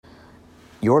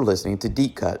You're listening to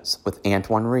Deep Cuts with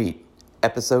Antoine Reed,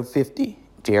 Episode 50,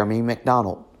 Jeremy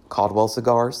McDonald, Caldwell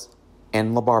Cigars,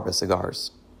 and La Barba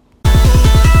Cigars.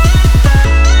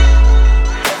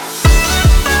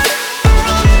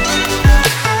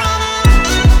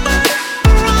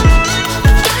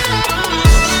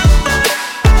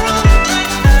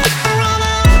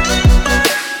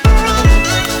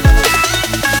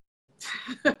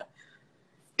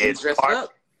 It's dressed part- up.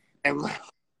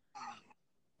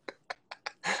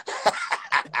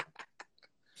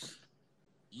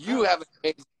 You have an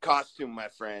amazing costume, my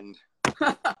friend.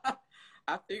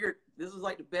 I figured this is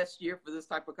like the best year for this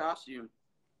type of costume.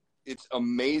 It's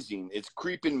amazing. It's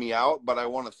creeping me out, but I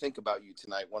want to think about you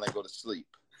tonight when I go to sleep.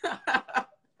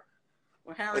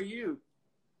 Well, how are you?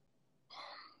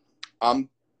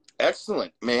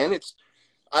 Excellent, man.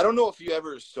 I don't know if you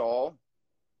ever saw,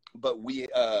 but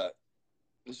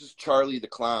this is Charlie the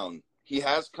Clown. He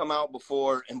has come out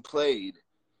before and played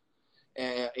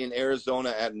in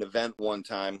Arizona at an event one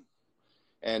time.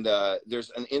 And there's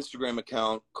an Instagram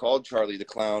account called Charlie the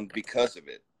Clown because of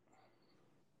it.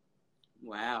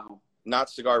 Wow. Not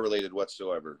cigar related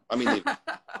whatsoever. I mean,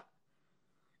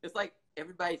 It's like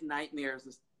everybody's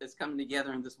nightmares is coming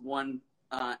together in this one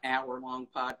hour-long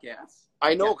podcast.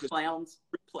 I know, because clowns,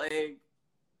 plague.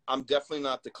 I'm definitely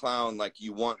not the clown like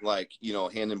you want, like,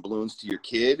 handing balloons to your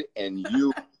kid, and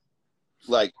you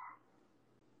like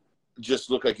just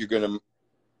look like you're gonna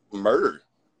murder,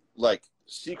 like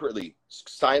secretly,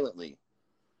 silently.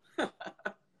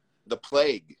 The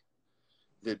plague,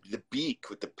 the beak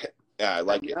with the I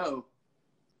like it. No,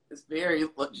 it's very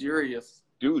luxurious.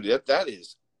 Dude. That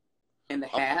is. And the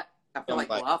hat, I feel I'm like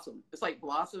like- Blossom. It's like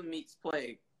Blossom meets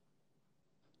Plague.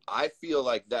 I feel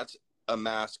like that's a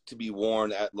mask to be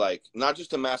worn at, like, not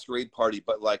just a masquerade party,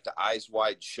 but like the eyes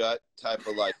wide shut type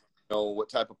of, like, what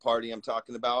type of party I'm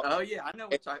talking about. Oh yeah, I know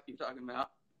what type you're talking about.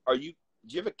 Do you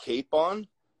have a cape on?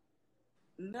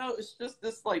 No, it's just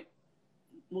this like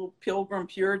little Pilgrim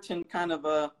Puritan kind of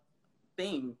a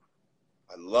thing.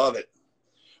 I love it.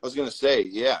 I was gonna say,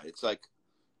 yeah, it's like,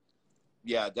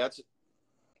 yeah,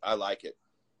 I like it.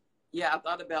 Yeah, I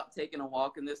thought about taking a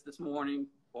walk in this morning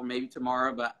or maybe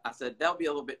tomorrow, but I said that'll be a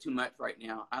little bit too much right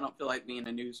now. I don't feel like being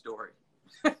a news story.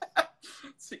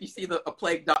 So you see a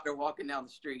plague doctor walking down the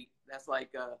street. That's like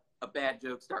a bad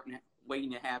joke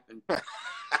waiting to happen.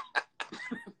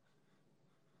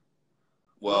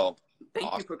 Well, Thank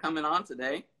awesome. you for coming on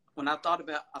today. When I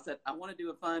said I want to do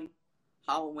a fun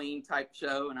Halloween type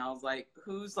show, and I was like,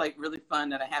 who's like really fun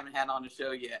that I haven't had on the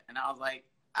show yet? And I was like,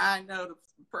 I know the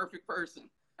perfect person.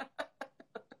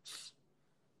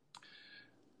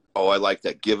 Oh, I like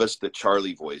that. Give us the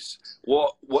Charlie voice.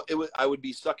 Well, I would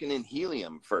be sucking in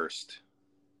helium first,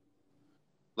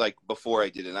 like before I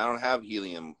did it. I don't have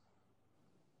helium.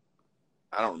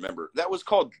 I don't remember. That was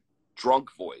called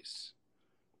drunk voice,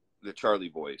 the Charlie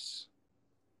voice.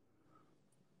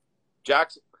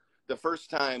 Jackson, the first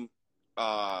time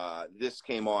this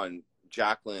came on,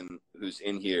 Jacqueline, who's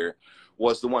in here,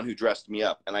 was the one who dressed me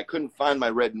up, and I couldn't find my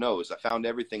red nose. I found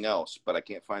everything else, but I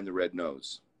can't find the red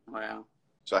nose. Wow.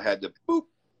 So I had to boop.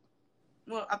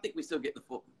 Well, I think we still get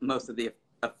most of the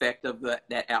effect of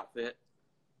that outfit.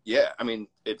 Yeah, I mean,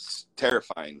 it's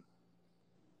terrifying.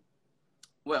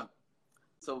 Well,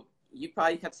 so you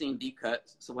probably have seen Deep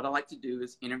Cuts. So what I like to do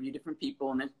is interview different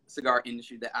people in the cigar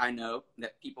industry that I know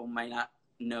that people may not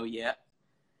know yet.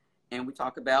 And we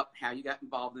talk about how you got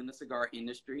involved in the cigar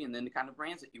industry and then the kind of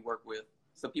brands that you work with.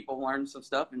 So people learn some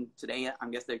stuff. And today, I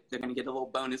guess they're going to get a little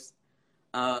bonus,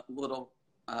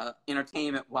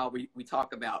 entertainment while we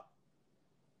talk about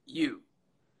you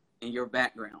and your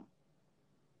background.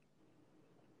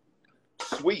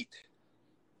 Sweet.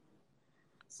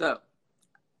 So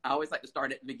I always like to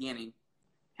start at the beginning.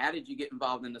 How did you get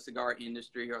involved in the cigar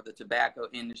industry or the tobacco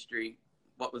industry?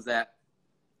 What was that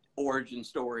origin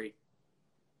story?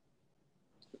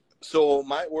 So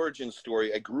my origin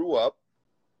story, I grew up,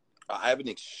 I have an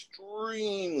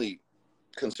extremely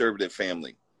conservative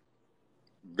family.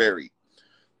 Very.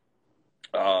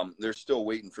 They're still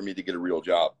waiting for me to get a real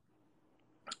job.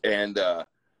 And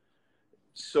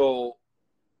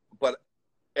but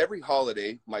every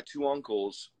holiday, my two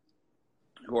uncles,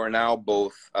 who are now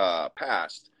both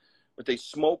passed, but they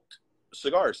smoked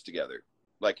cigars together,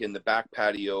 like in the back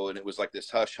patio. And it was like this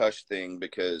hush-hush thing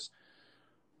because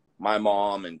my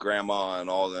mom and grandma and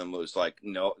all of them was like,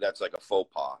 no, that's like a faux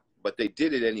pas. But they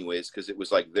did it anyways because it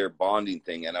was like their bonding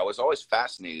thing. And I was always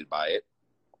fascinated by it.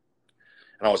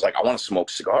 And I was like, I want to smoke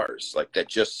cigars. Like, that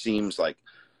just seems like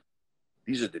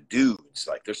these are the dudes.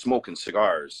 Like, they're smoking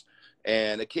cigars.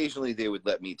 And occasionally they would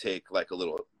let me take like a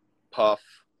little puff.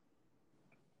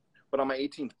 But on my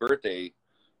 18th birthday,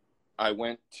 I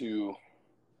went to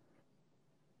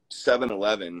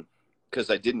 7-Eleven because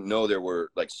I didn't know there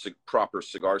were like proper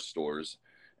cigar stores,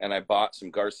 and I bought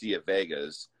some Garcia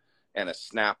Vegas and a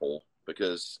Snapple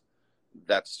because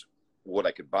that's what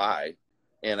I could buy.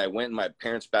 And I went in my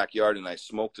parents' backyard and I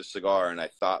smoked a cigar, and I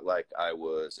thought like I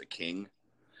was a king,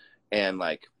 and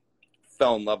like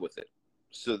fell in love with it.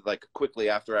 So like quickly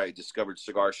after, I discovered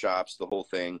cigar shops, the whole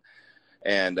thing,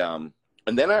 and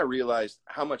then I realized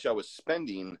how much I was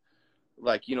spending,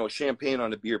 like, you know, champagne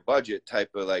on a beer budget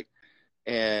type of like,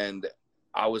 and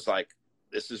I was like,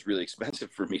 this is really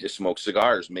expensive for me to smoke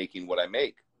cigars making what I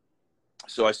make.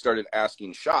 So I started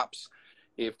asking shops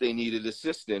if they needed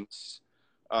assistance,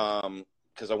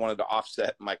 because I wanted to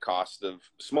offset my cost of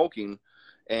smoking.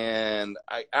 And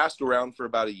I asked around for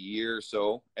about a year or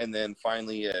so, and then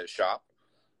finally a shop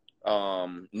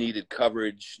needed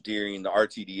coverage during the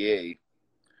RTDA.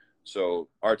 So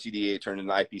RTDA turned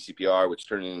into IPCPR, which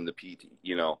turned into PT.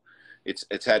 You know,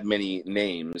 it's had many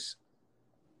names.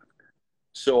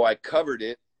 So I covered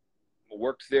it,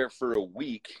 worked there for a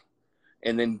week,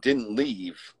 and then didn't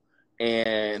leave,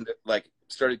 and like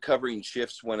started covering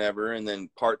shifts whenever, and then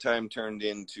part-time turned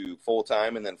into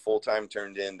full-time, and then full-time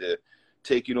turned into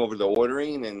taking over the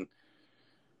ordering. And,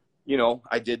 you know,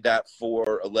 I did that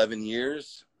for 11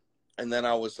 years. And then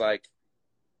I was like,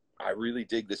 I really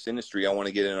dig this industry. I want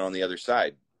to get in on the other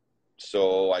side.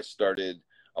 So I started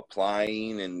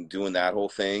applying and doing that whole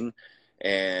thing.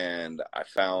 And I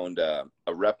found a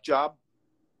rep job.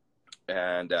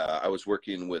 And I was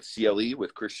working with CLE,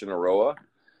 with Christian Aroa,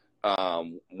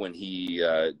 when he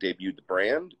debuted the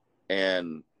brand.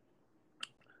 And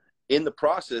in the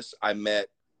process, I met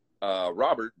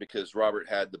Robert, because Robert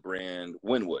had the brand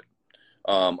Winwood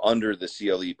under the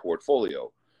CLE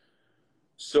portfolio.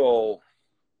 So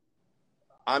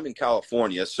I'm in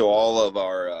California, so all of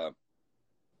our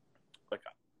like,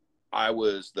 I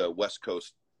was the West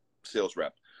Coast sales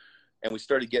rep, and we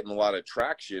started getting a lot of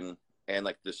traction. And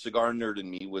like the cigar nerd in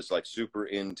me was like super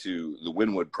into the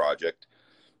Winwood project.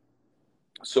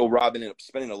 So Rob ended up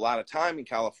spending a lot of time in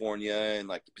California and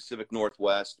like the Pacific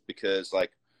Northwest, because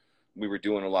like we were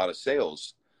doing a lot of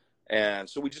sales. And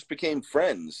so we just became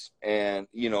friends. And,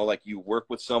 you know, like you work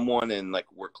with someone and like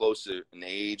we're close in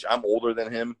age. I'm older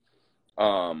than him.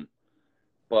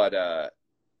 But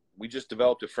we just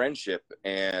developed a friendship,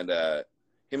 and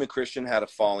him and Christian had a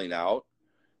falling out.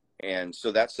 And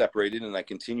so that separated, and I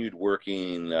continued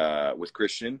working with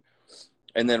Christian.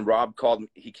 And then Rob called,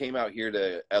 he came out here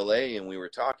to LA, and we were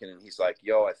talking, and he's like,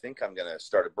 yo, I think I'm going to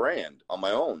start a brand on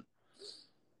my own.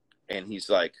 And he's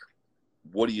like,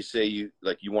 what do you say, you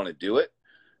want to do it?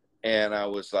 And I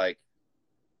was like,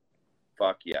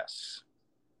 fuck yes.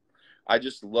 I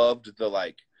just loved the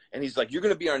like, and he's like, you're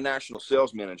going to be our national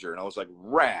sales manager. And I was like,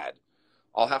 rad.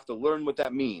 I'll have to learn what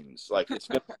that means. Like, it's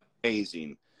going to be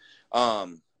amazing.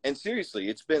 And seriously,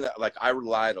 it's been like, I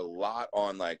relied a lot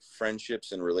on like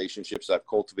friendships and relationships I've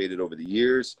cultivated over the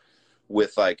years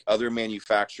with like other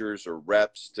manufacturers or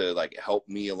reps to like help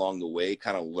me along the way,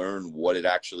 kind of learn what it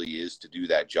actually is to do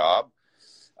that job.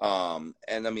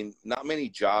 And I mean, not many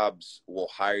jobs will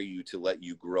hire you to let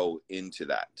you grow into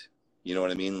that. You know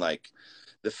what I mean? Like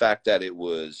the fact that it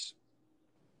was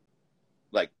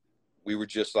like, we were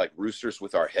just like roosters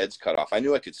with our heads cut off. I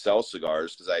knew I could sell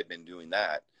cigars because I had been doing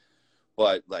that,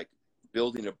 but like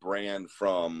building a brand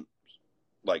from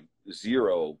like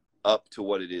zero up to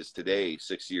what it is today,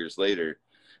 6 years later,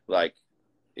 like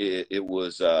it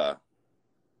was, it's a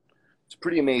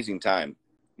pretty amazing time,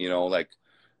 you know, like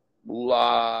a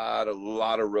lot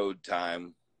of road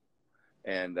time.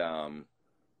 And,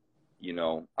 you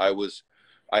know,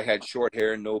 I had short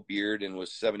hair, no beard, and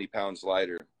was 70 pounds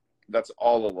lighter. That's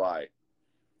all a lie.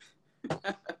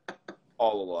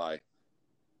 All a lie.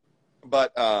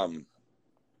 But,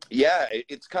 yeah,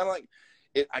 it's kind of like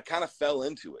I kind of fell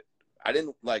into it. I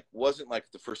didn't like, wasn't like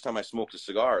the first time I smoked a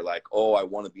cigar, like, oh, I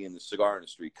want to be in the cigar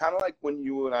industry. Kind of like when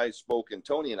you and I spoke and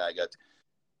Tony and I got,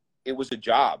 it was a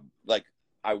job. Like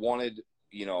I wanted,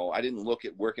 you know, I didn't look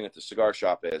at working at the cigar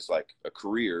shop as like a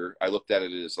career. I looked at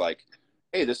it as like,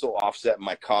 hey, this will offset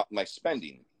my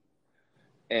spending.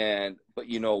 But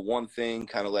you know, one thing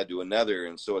kind of led to another.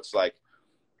 And so it's like,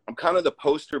 I'm kind of the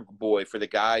poster boy for the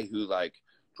guy who like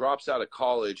drops out of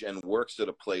college and works at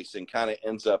a place and kind of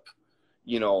ends up,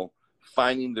 you know,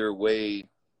 finding their way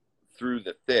through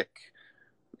the thick.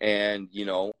 And, you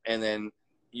know, and then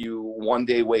you one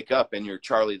day wake up and you're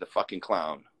Charlie the fucking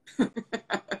clown.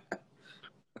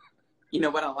 You know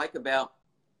what I like about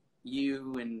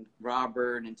you and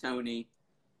Robert and Tony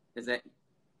is that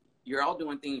you're all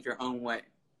doing things your own way.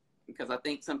 Because I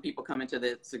think some people come into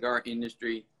the cigar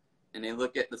industry and they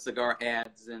look at the cigar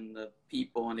ads and the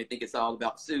people, and they think it's all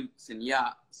about suits and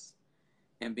yachts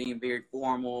and being very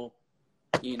formal,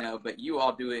 you know, but you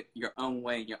all do it your own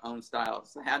way, your own style.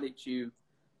 So how did you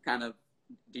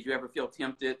did you ever feel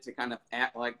tempted to kind of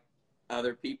act like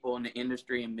other people in the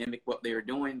industry and mimic what they were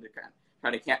doing to kind of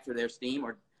try to capture their steam?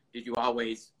 Or did you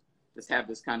always just have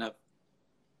this kind of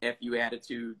FU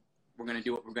attitude, we're going to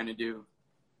do what we're going to do?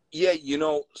 Yeah, you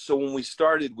know, so when we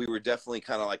started, we were definitely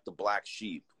kind of like the black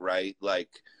sheep, right? Like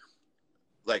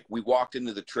we walked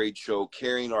into the trade show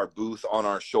carrying our booth on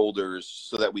our shoulders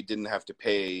so that we didn't have to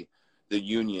pay the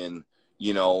union,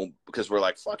 you know, because we're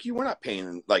like, fuck you, we're not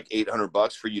paying like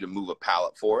 $800 for you to move a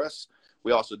pallet for us.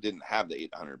 We also didn't have the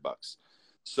 $800.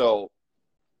 So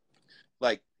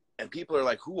like, and people are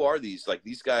like, who are these? Like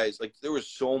these guys, like there was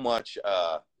so much,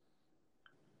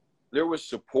 there was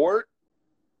support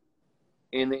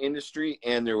in the industry,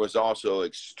 and there was also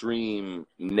extreme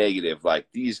negative, like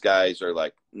these guys are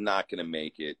like not gonna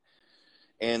make it.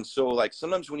 And so like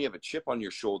sometimes when you have a chip on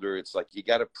your shoulder, it's like you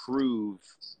got to prove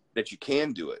that you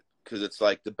can do it, because it's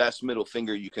like the best middle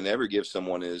finger you can ever give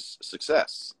someone is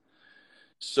success.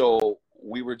 So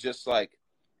we were just like,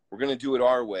 we're gonna do it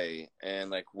our way, and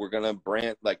like we're gonna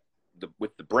brand like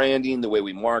with the branding, the way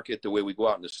we market, the way we go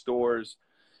out in the stores.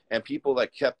 And people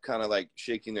like kept kind of like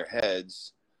shaking their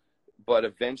heads, but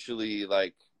eventually,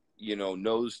 like, you know,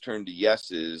 no's turned to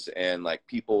yeses, and like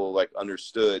people like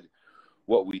understood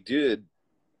what we did.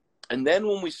 And then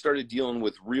when we started dealing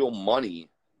with real money,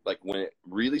 like when it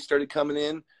really started coming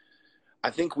in,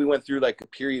 I think we went through like a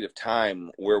period of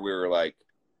time where we were like,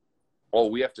 oh,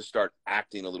 we have to start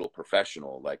acting a little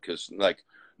professional, like, because like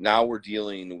now we're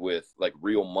dealing with like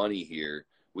real money here.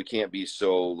 We can't be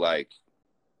so like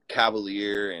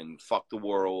cavalier and fuck the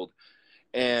world.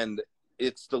 And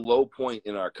it's the low point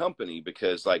in our company,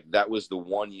 because like that was the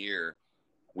 1 year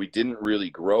we didn't really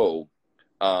grow.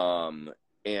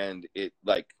 And it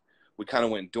like, we kind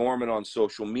of went dormant on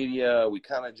social media. We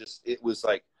kind of just, it was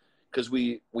like, cause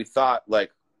we thought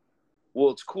like,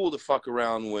 well, it's cool to fuck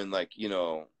around when like, you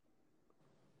know,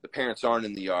 the parents aren't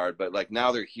in the yard, but like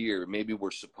now they're here. Maybe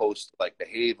we're supposed to like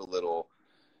behave a little,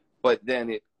 but then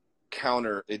it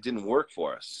didn't work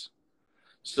for us.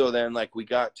 So then like we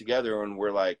got together and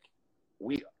we're like,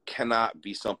 we cannot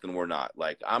be something we're not.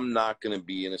 Like, I'm not going to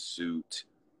be in a suit,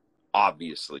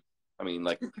 obviously. I mean,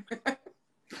 like,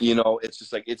 you know, it's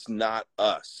just like, it's not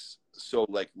us. So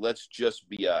like, let's just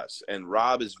be us. And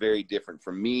Rob is very different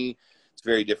from me. It's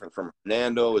very different from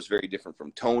Hernando. It's very different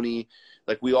from Tony.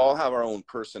 Like, we all have our own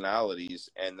personalities,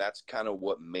 and that's kind of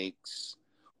what makes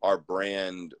our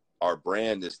brand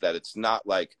is that it's not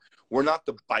like, we're not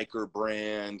the biker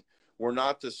brand. We're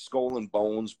not the Skull and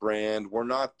Bones brand. We're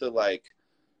not the like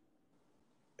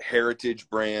heritage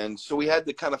brand. So we had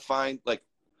to kind of find like,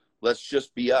 let's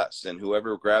just be us, and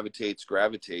whoever gravitates,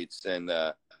 and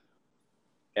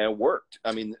it worked.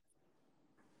 I mean,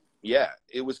 yeah,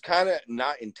 it was kind of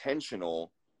not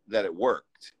intentional that it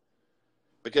worked,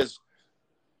 because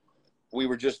we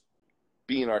were just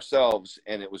being ourselves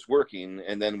and it was working.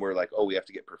 And then we're like, oh, we have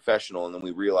to get professional. And then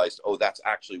we realized, oh, that's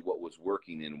actually what was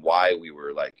working and why we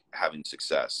were like having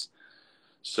success.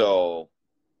 So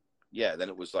yeah, then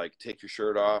it was like, take your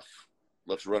shirt off.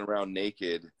 Let's run around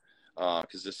naked.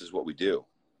 Cause this is what we do.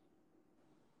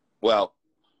 Well,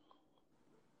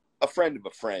 a friend of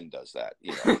a friend does that,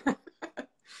 you know,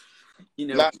 You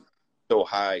know, not so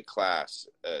high class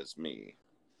as me.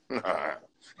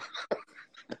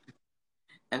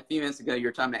 a few minutes ago, you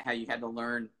were talking about how you had to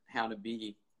learn how to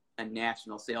be a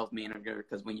national sales manager,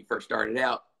 because when you first started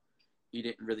out, you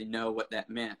didn't really know what that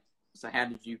meant. So how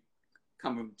did you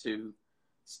come to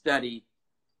study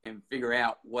and figure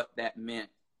out what that meant,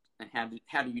 and how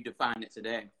do you define it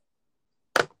today?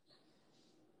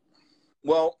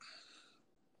 Well,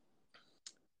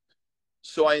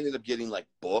 so I ended up getting like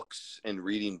books and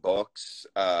reading books.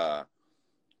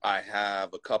 I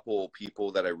have a couple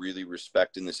people that I really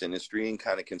respect in this industry and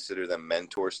kind of consider them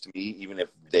mentors to me, even if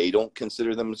they don't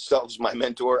consider themselves my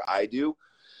mentor. I do.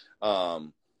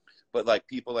 But like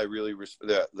people I really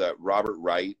respect, the Robert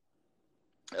Wright,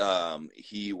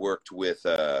 he worked with,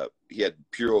 he had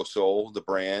Puro Soul, the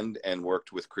brand, and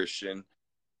worked with Christian.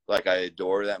 Like, I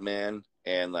adore that man.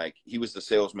 And like, he was the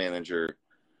sales manager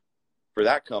for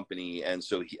that company. And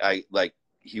so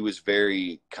he was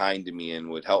very kind to me and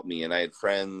would help me. And I had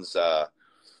friends,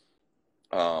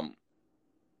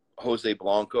 Jose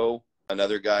Blanco,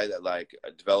 another guy that like I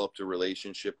developed a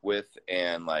relationship with.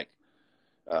 And like,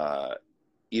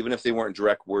 even if they weren't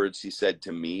direct words he said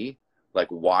to me,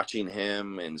 like watching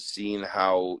him and seeing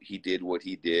how he did what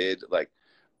he did,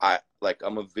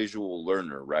 I'm a visual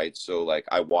learner, right? So like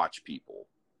I watch people,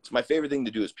 It's my favorite thing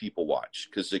to do is people watch,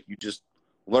 because like you just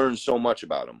learn so much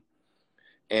about them.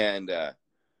 And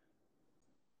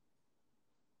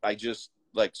I just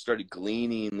like started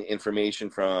gleaning information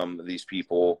from these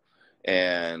people,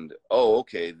 and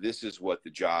okay, this is what the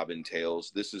job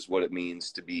entails. This is what it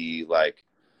means to be like,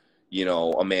 you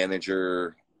know, a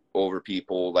manager over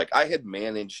people. Like I had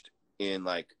managed in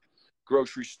like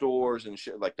grocery stores and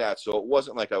shit like that, so it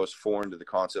wasn't like I was foreign to the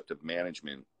concept of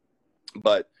management,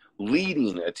 but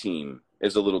leading a team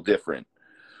is a little different.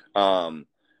 And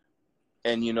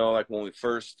you know, like when we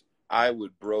first, I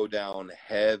would bro down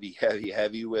heavy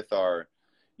with our,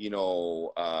 you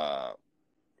know,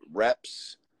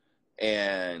 reps,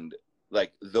 and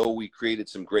like though we created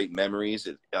some great memories,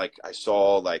 it, like I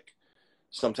saw like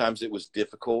sometimes it was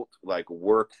difficult, like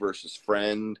work versus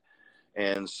friend.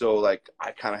 And so like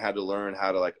I kind of had to learn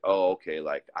how to like, okay,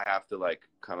 like I have to like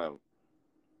kind of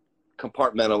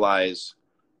compartmentalize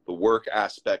the work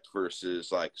aspect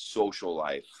versus like social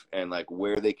life, and like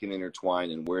where they can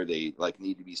intertwine and where they like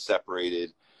need to be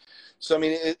separated. So I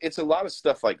mean it's a lot of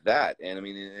stuff like that. And I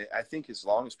mean I think as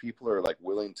long as people are like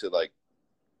willing to like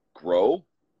grow,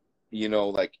 you know,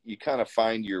 like you kind of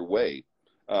find your way.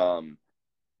 And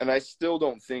I still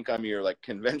don't think I'm your like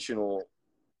conventional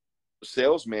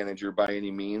sales manager by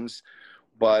any means,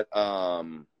 but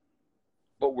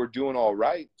we're doing all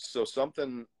right. So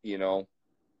something, you know,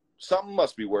 something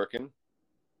must be working.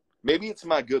 Maybe it's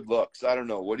my good looks. I don't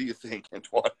know. What do you think,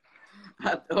 Antoine?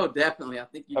 Oh, definitely. I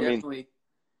think you definitely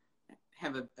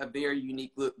have a very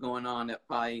unique look going on that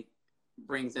probably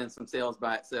brings in some sales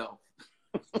by itself.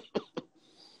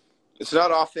 It's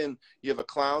not often you have a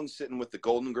clown sitting with the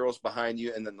Golden Girls behind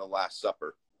you and then the Last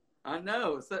Supper. I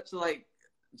know. Such like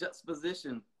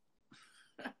juxtaposition.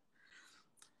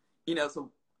 You know,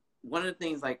 so one of the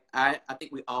things like I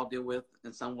think we all deal with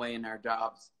in some way in our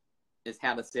jobs is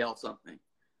how to sell something.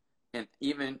 And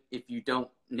even if you don't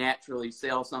naturally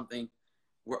sell something,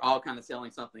 we're all kind of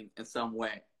selling something in some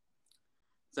way.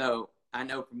 So I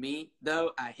know for me,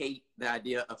 though, I hate the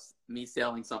idea of me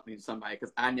selling something to somebody,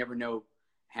 because I never know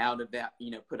how to,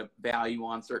 you know, put a value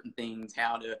on certain things,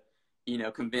 how to, you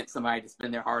know, convince somebody to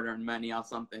spend their hard-earned money on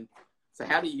something. So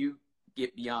how do you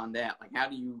get beyond that? Like, how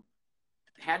do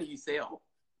you sell?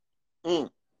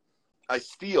 I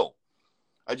steal.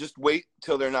 I just wait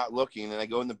till they're not looking, and I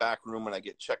go in the back room and I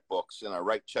get checkbooks and I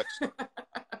write checks.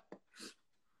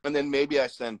 And then maybe I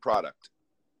send product.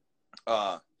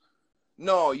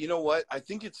 No, you know what? I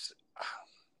think it's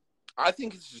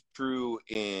true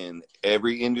in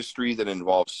every industry that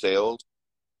involves sales.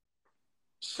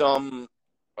 Some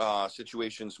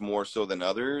situations more so than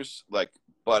others, like,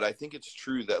 but I think it's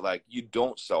true that like you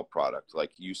don't sell product,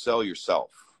 like you sell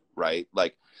yourself, right?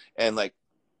 Like, and like,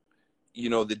 you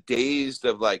know, the days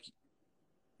of like,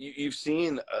 you've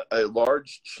seen a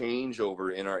large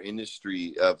changeover in our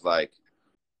industry of like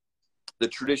the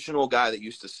traditional guy that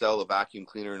used to sell a vacuum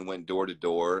cleaner and went door to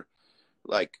door.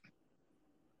 Like,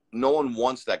 no one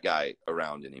wants that guy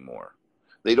around anymore.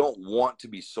 They don't want to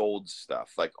be sold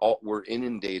stuff. Like, we're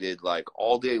inundated like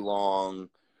all day long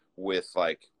with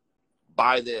like,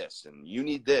 buy this and you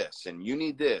need this and you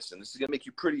need this and this is going to make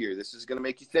you prettier, this is going to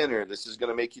make you thinner, this is going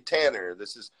to make you tanner,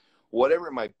 this is whatever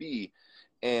it might be.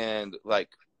 And like,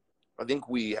 I think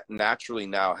we naturally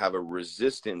now have a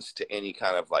resistance to any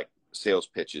kind of like sales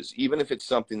pitches, even if it's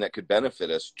something that could benefit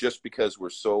us, just because we're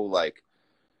so like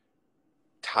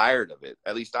tired of it.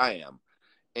 At least I am.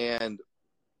 And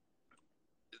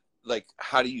like,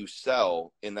 how do you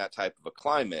sell in that type of a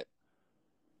climate?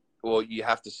 Well, you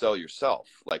have to sell yourself.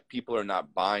 Like, people are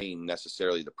not buying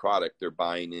necessarily the product, they're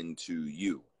buying into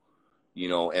you, you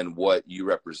know, and what you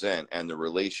represent and the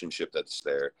relationship that's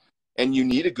there. And you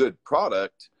need a good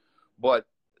product, but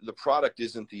the product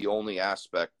isn't the only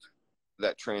aspect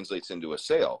that translates into a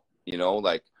sale, you know,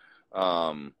 like,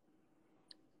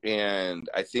 and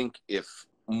I think if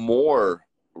more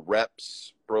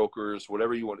reps, brokers,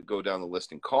 whatever you want to go down the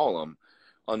list and call them,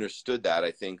 understood that,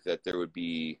 I think that there would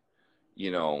be, you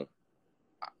know,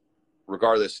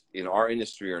 regardless in our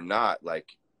industry or not, like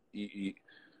we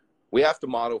have to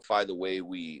modify the way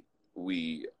we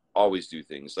always do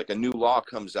things. Like a new law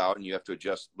comes out and you have to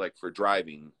adjust, like for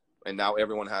driving, and now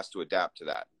everyone has to adapt to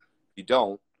that. If you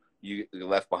don't, you're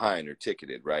left behind or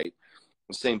ticketed, right?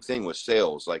 The same thing with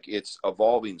sales. Like, it's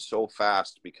evolving so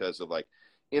fast because of like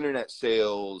internet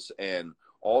sales and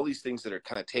all these things that are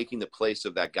kind of taking the place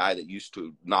of that guy that used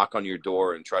to knock on your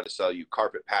door and try to sell you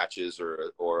carpet patches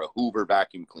or a Hoover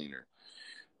vacuum cleaner.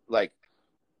 Like,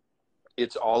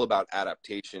 it's all about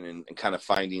adaptation and kind of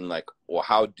finding like, well,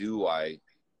 how do I,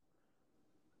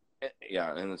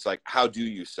 yeah. And it's like, how do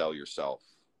you sell yourself?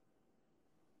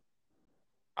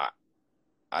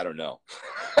 I don't know.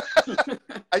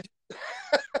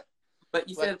 But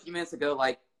you said a few minutes ago,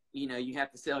 like, you know, you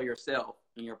have to sell yourself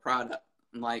and your product.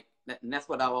 And like, and that's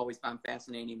what I always find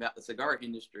fascinating about the cigar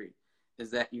industry, is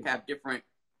that you have different,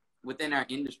 within our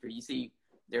industry, you see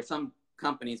there's some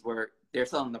companies where they're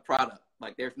selling the product.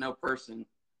 Like there's no person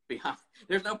behind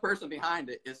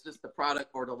it. It's just the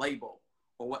product or the label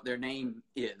or what their name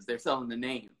is. They're selling the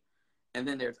name. And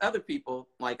then there's other people,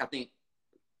 like I think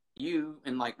you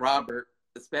and like Robert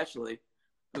especially,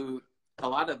 who a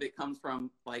lot of it comes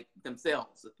from like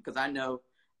themselves. Because I know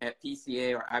at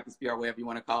PCA or IPSPR, whatever you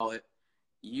want to call it,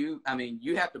 you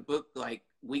have to book like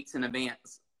weeks in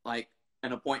advance, like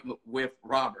an appointment with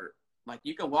Robert. Like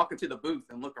you can walk into the booth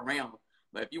and look around,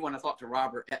 but if you want to talk to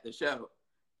Robert at the show,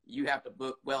 you have to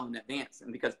book well in advance,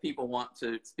 and because people want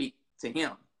to speak to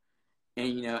him. And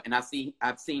you know, and I've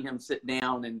seen him sit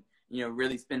down and, you know,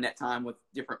 really spend that time with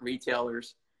different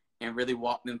retailers and really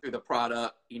walk them through the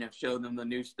product, you know, show them the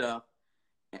new stuff.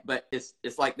 But it's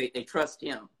like they trust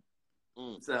him.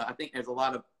 So I think there's a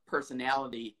lot of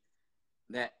personality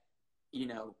that, you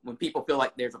know, when people feel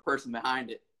like there's a person behind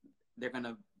it, they're going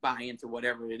to buy into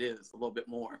whatever it is a little bit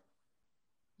more.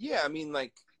 Yeah, I mean,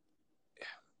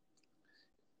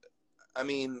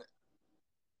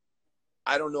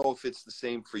 I don't know if it's the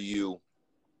same for you,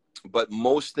 but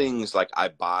most things like I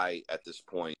buy at this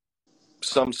point,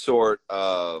 some sort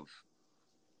of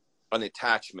an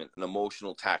attachment, an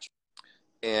emotional attachment.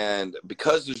 And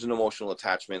because there's an emotional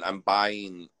attachment, I'm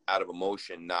buying out of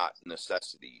emotion, not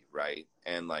necessity, right?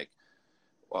 And I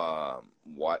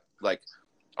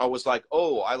was like,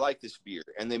 oh, I like this beer,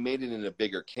 and they made it in a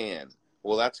bigger can.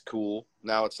 Well, that's cool.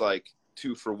 Now it's like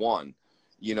 2 for 1,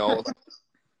 you know.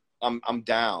 I'm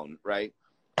down, right?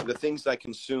 The things I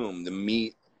consume, the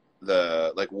meat,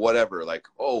 the like whatever, like,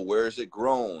 oh, where is it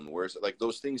grown? Where's it, like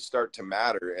those things start to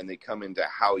matter, and they come into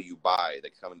how you buy.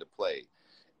 They come into play,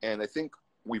 and I think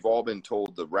we've all been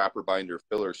told the wrapper, binder,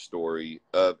 filler story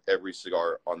of every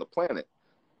cigar on the planet.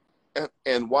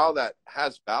 And while that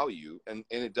has value and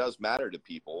it does matter to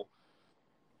people,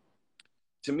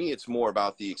 to me, it's more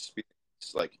about the experience,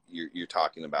 like you're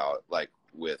talking about, like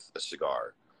with a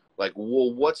cigar. Like,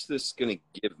 well, what's this going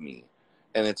to give me?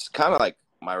 And it's kind of like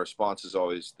my response is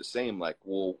always the same. Like,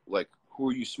 well, like, who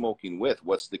are you smoking with?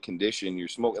 What's the condition you're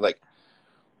smoking? Like,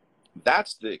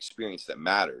 that's the experience that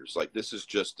matters. Like, this is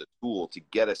just a tool to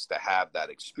get us to have that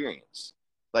experience.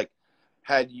 Like,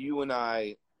 had you and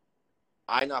I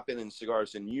not been in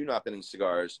cigars and you not been in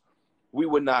cigars, we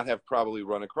would not have probably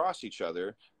run across each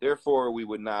other. Therefore, we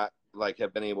would not like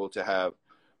have been able to have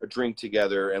a drink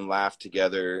together and laugh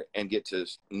together and get to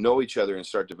know each other and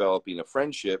start developing a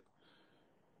friendship.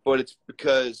 But it's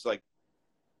because like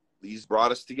these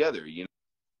brought us together, you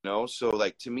know? So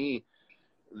like, to me,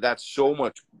 that's so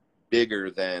much bigger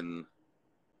than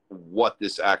what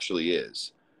this actually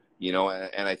is, you know?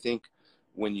 And I think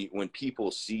when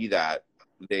people see that,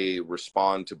 they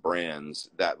respond to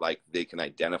brands that like they can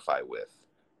identify with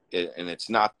it, and it's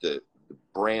not the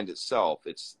brand itself,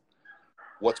 it's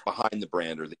what's behind the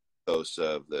brand or the ethos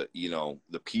of the, you know,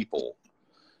 the people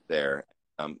there.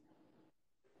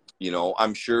 You know,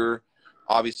 I'm sure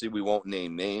obviously we won't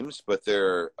name names, but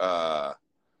there are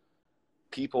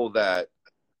people that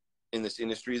in this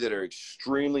industry that are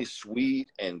extremely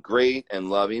sweet and great and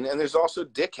loving, and there's also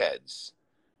dickheads,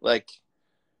 like,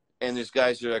 and there's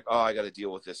guys that are like, oh, I got to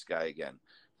deal with this guy again.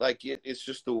 Like, it's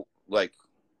just the, like,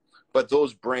 but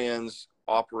those brands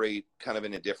operate kind of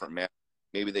in a different manner.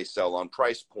 Maybe they sell on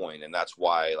price point, and that's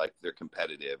why, like, they're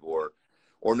competitive, or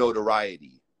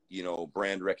notoriety, you know,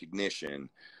 brand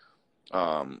recognition.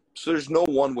 So there's no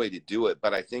one way to do it,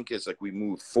 but I think as like we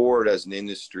move forward as an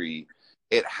industry,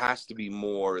 it has to be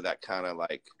more that kind of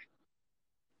like,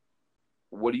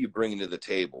 what are you bringing to the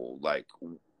table? Like,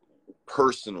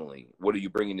 personally, what are you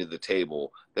bringing to the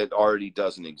table that already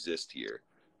doesn't exist here?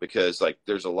 Because like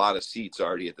there's a lot of seats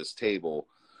already at this table.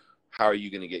 How are you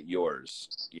going to get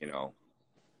yours, you know?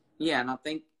 Yeah, and I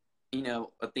think, you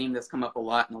know, a theme that's come up a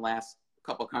lot in the last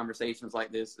couple of conversations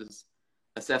like this is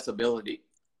accessibility.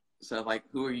 So like,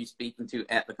 who are you speaking to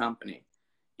at the company?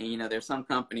 And you know, there's some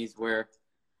companies where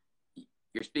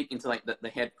you're speaking to like the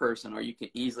head person, or you can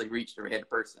easily reach the head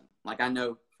person. Like I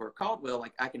know for Caldwell,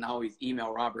 like I can always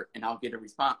email Robert and I'll get a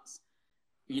response,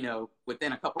 you know,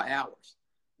 within a couple of hours.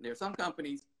 There's some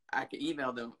companies I can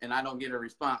email them and I don't get a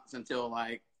response until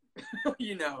like,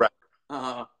 you know,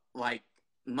 Right. Like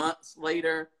months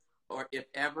later, or if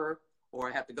ever, or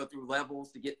I have to go through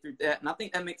levels to get through that. And I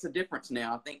think that makes a difference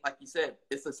now. I think, like you said,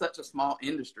 it's such a small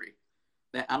industry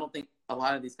that I don't think a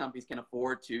lot of these companies can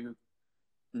afford to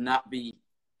not be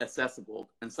accessible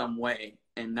in some way,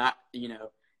 and not, you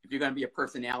know, if you're going to be a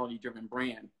personality-driven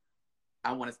brand,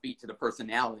 I want to speak to the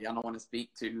personality. I don't want to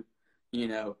speak to, you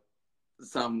know,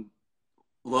 some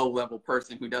low-level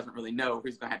person who doesn't really know,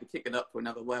 who's going to have to kick it up to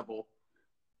another level,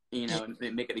 you know,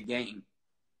 and make it a game.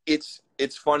 It's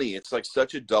funny. It's like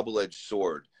such a double-edged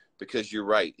sword, because you're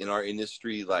right. In our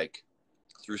industry, like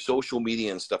through social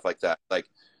media and stuff like that, like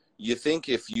you think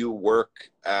if you work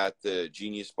at the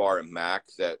Genius Bar at Mac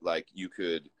that like you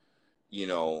could, you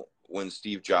know, when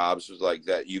Steve Jobs was like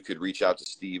that, you could reach out to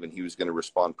Steve and he was going to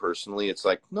respond personally. It's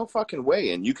like, no fucking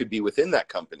way. And you could be within that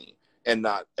company and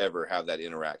not ever have that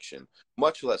interaction,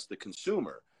 much less the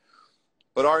consumer.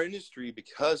 But our industry,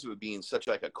 because of it being such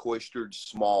like a cloistered,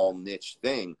 small niche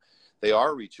thing, they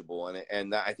are reachable.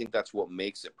 And I think that's what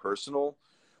makes it personal.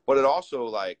 But it also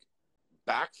like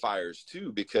backfires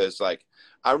too, because like,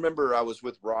 I remember I was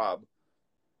with Rob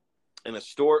in a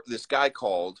store. This guy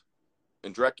called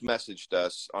and direct messaged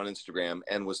us on Instagram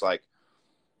and was like,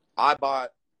 I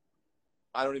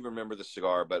don't even remember the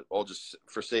cigar, but I'll just,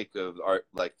 for sake of our,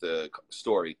 like the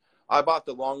story, I bought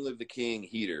the Long Live the King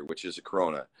heater, which is a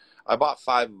Corona. I bought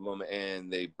 5 of them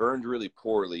and they burned really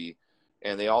poorly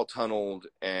and they all tunneled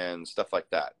and stuff like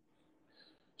that.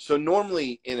 So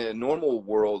normally in a normal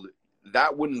world,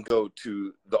 that wouldn't go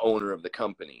to the owner of the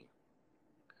company.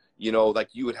 You know, like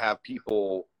you would have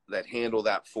people that handle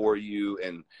that for you.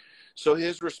 And so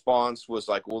his response was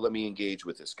like, well, let me engage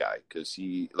with this guy because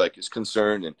he like is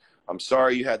concerned and I'm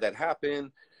sorry you had that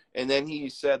happen. And then he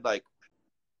said like,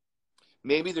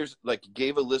 maybe there's like,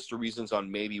 gave a list of reasons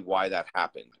on maybe why that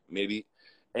happened. Maybe.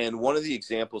 And one of the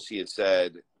examples he had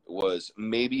said was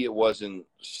maybe it wasn't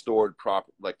stored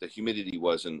proper, like the humidity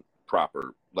wasn't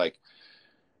proper. Like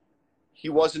he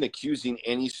wasn't accusing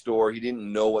any store. He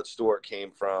didn't know what store it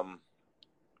came from.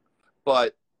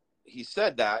 But he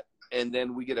said that. And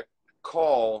then we get a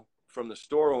call from the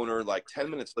store owner like 10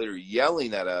 minutes later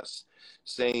yelling at us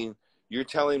saying, you're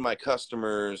telling my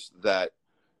customers that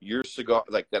your cigar,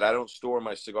 like that I don't store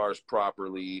my cigars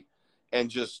properly, and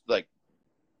just like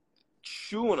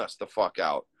chewing us the fuck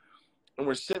out. And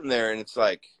we're sitting there and it's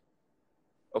like,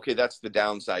 okay, that's the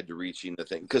downside to reaching the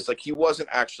thing. Because like he wasn't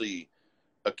actually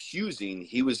accusing,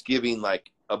 he was giving like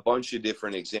a bunch of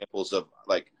different examples of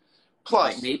like,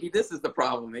 plus like maybe this is the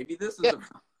problem. Maybe this is the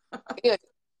problem. And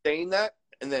saying that,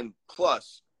 and then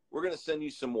plus we're going to send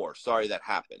you some more. Sorry that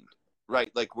happened.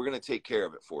 Right? Like we're going to take care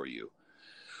of it for you.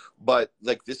 But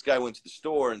like this guy went to the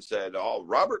store and said, oh,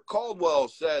 Robert Caldwell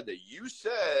said that you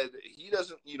said he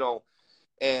doesn't, you know,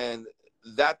 and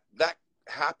that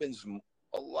happens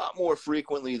a lot more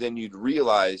frequently than you'd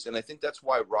realize. And I think that's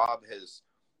why Rob has,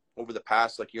 over the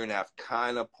past like year and a half,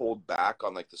 kind of pulled back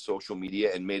on like the social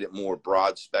media and made it more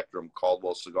broad spectrum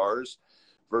Caldwell cigars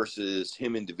versus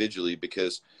him individually,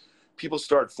 because people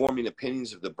start forming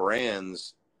opinions of the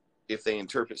brands if they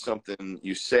interpret something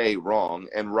you say wrong.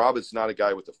 And Rob is not a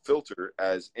guy with a filter,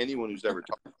 as anyone who's ever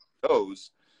talked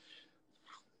knows.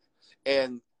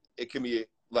 And it can be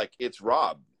like, it's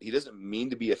Rob. He doesn't mean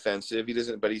to be offensive. He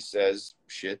doesn't, but he says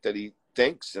shit that he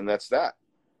thinks, and that's that,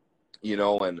 you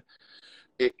know. And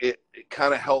it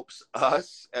kind of helps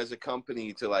us as a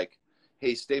company to like,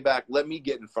 hey, stay back. Let me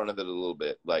get in front of it a little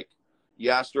bit. Like you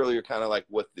asked earlier, kind of like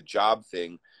with the job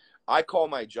thing. I call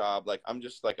my job like I'm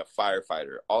just like a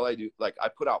firefighter. All I do, like I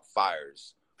put out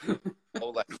fires.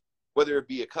 Like whether it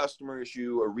be a customer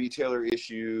issue, a retailer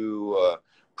issue, a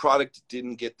product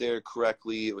didn't get there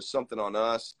correctly, it was something on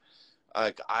us.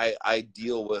 Like I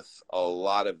deal with a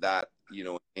lot of that, you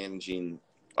know, managing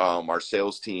our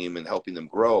sales team and helping them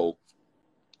grow.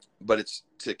 But it's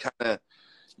to kind of,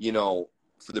 you know,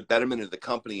 for the betterment of the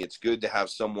company, it's good to have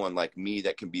someone like me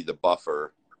that can be the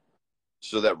buffer,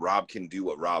 so that Rob can do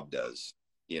what Rob does,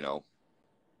 you know?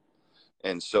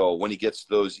 And so when he gets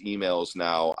those emails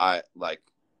now,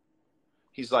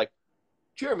 he's like,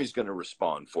 Jeremy's going to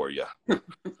respond for you.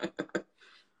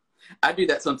 I do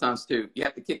that sometimes too. You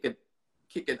have to kick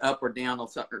it up or down on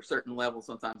a certain level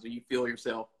sometimes when you feel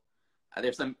yourself.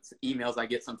 There's some emails I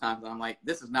get sometimes, and I'm like,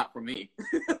 this is not for me.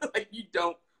 Like, you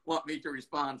don't want me to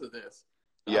respond to this.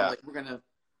 Yeah. Like, we're going to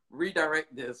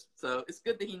redirect this. So it's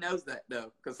good that he knows that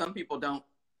though, because some people don't,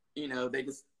 you know, they're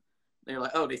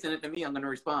like, oh, they sent it to me, I'm going to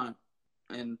respond.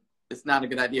 And it's not a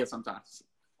good idea sometimes.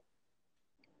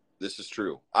 This is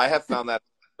true. I have found that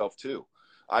myself too.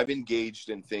 I've engaged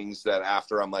in things that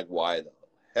after I'm like, why the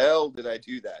hell did I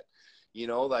do that? You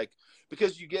know, like,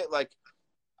 because you get like,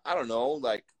 I don't know,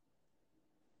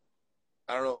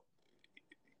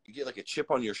 you get like a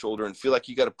chip on your shoulder and feel like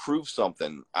you got to prove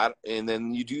something. And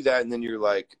then you do that and then you're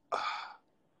like,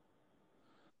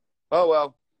 oh,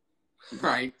 well.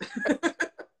 Right.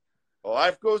 Well,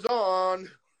 life goes on.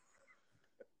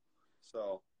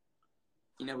 So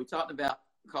we talked about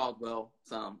Caldwell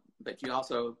some, but you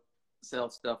also sell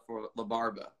stuff for La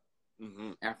Barba,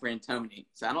 our friend Tony.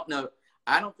 So I don't know.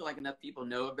 I don't feel like enough people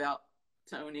know about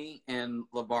Tony and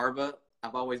La Barba.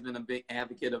 I've always been a big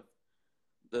advocate of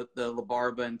the La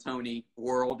Barba and Tony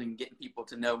world and getting people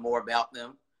to know more about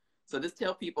them. So just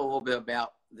tell people a little bit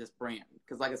about this brand.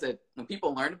 Because like I said, when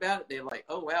people learn about it, they're like,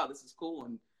 oh, wow, this is cool.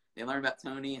 And they learn about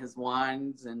Tony and his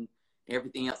wines and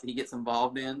everything else that he gets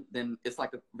involved in. Then it's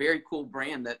like a very cool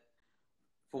brand that,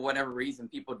 for whatever reason,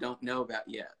 people don't know about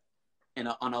yet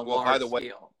on a large by the way,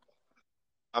 scale.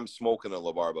 I'm smoking a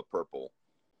La Barba Purple.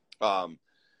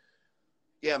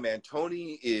 Yeah, man,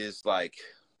 Tony is like,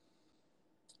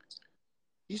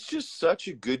 he's just such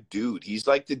a good dude. He's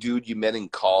like the dude you met in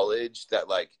college that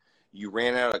like you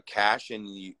ran out of cash and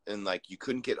you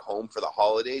couldn't get home for the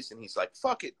holidays, and he's like,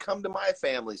 fuck it, come to my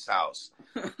family's house.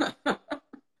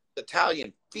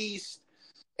 Italian feast,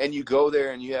 and you go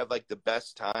there and you have like the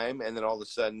best time, and then all of a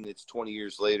sudden it's 20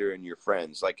 years later and you're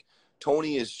friends. Like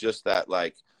Tony is just that,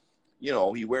 like,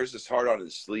 he wears his heart on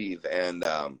his sleeve, and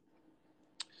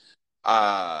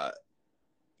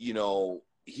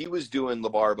he was doing La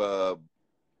Barba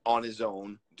on his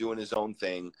own, doing his own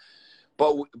thing,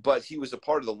 but he was a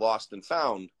part of the Lost and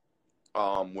Found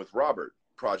with Robert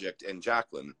Project and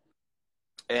Jacqueline,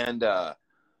 and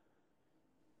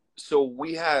so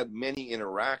we had many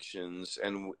interactions,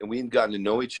 and we had gotten to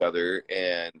know each other.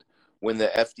 And when the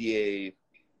FDA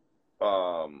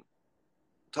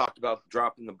talked about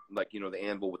dropping the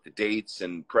anvil with the dates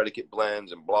and predicate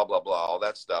blends and blah blah blah, all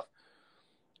that stuff,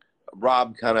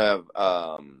 Rob kind of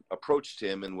approached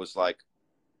him and was like,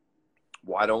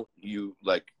 why don't you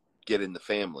like get in the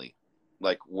family?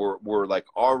 Like we're like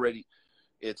already,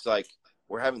 it's like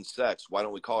we're having sex. Why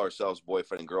don't we call ourselves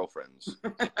boyfriend and girlfriends?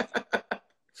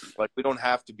 Like we don't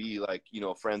have to be like,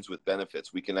 friends with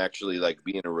benefits. We can actually like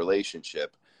be in a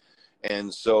relationship.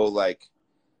 And so like,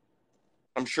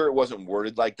 I'm sure it wasn't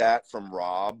worded like that from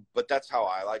Rob, but that's how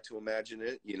I like to imagine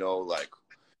it,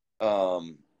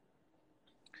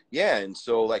 yeah. And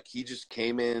so like he just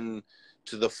came in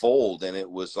to the fold, and it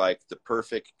was like the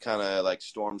perfect kind of like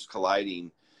storms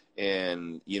colliding.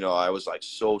 And, I was like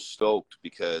so stoked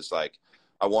because like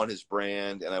I want his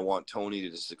brand and I want Tony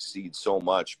to succeed so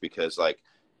much, because like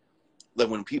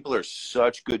when people are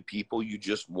such good people, you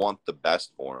just want the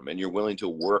best for them, and you're willing to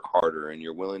work harder, and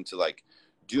you're willing to like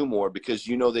do more because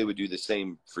they would do the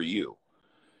same for you,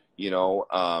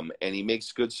 and he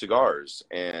makes good cigars.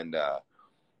 And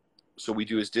so we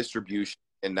do his distribution,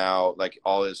 and now like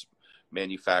all his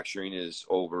manufacturing is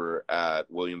over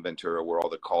at William Ventura, where all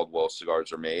the Caldwell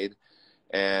cigars are made.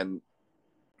 And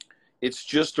it's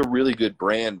just a really good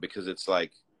brand because it's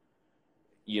like,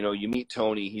 you meet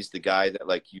Tony, he's the guy that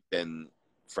like you've been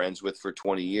friends with for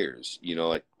 20 years,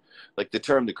 like the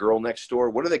term the girl next door.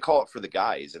 What do they call it for the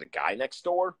guy? Is it a guy next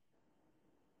door?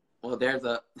 Well, there's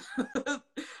I was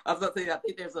about to say, I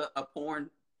think there's a porn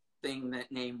thing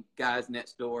that named Guys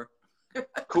Next Door.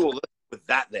 Cool. Let's go with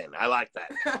that then. I like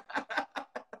that.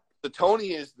 So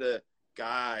Tony is the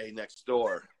guy next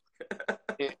door.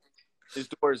 His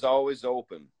door is always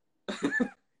open.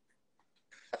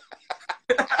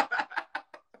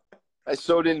 I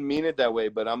so didn't mean it that way,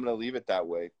 but I'm going to leave it that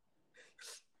way.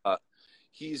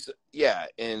 He's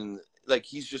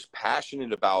just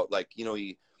passionate about, like,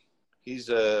 he's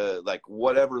a, like,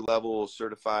 whatever level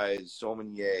certified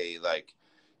sommelier. Like,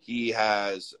 he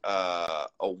has a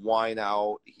wine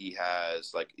out. He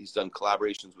has, like, he's done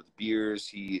collaborations with beers.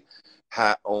 He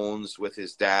owns with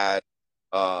his dad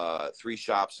 3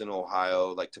 shops in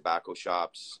Ohio, like tobacco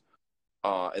shops.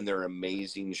 And they're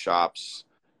amazing shops.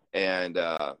 And,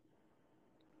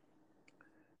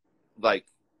 like,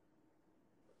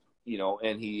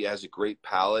 and he has a great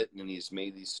palate, and he's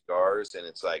made these cigars, and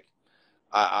it's like,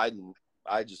 I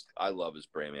love his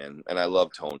brand, man. And I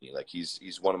love Tony. Like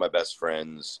he's one of my best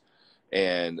friends,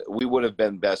 and we would have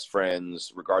been best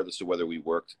friends regardless of whether we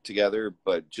worked together.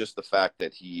 But just the fact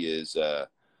that he is, that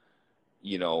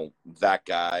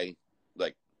guy,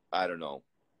 like, I don't know,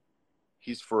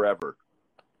 he's forever.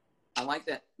 I like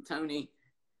that Tony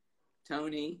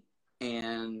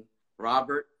and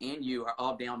Robert and you are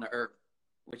all down to earth,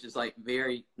 which is like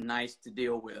very nice to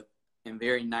deal with and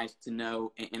very nice to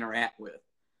know and interact with.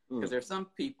 Because there's some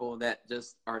people that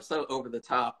just are so over the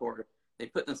top, or they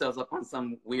put themselves up on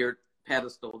some weird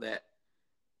pedestal that,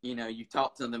 you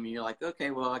talk to them and you're like,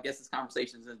 okay, well, I guess this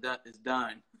conversation is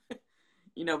done.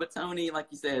 But Tony, like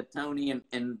you said,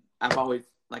 and I've always,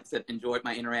 like I said, enjoyed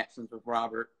my interactions with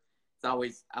Robert. I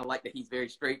like that he's very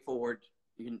straightforward.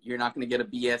 You're not going to get a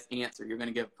BS answer. You're going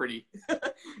to get a pretty,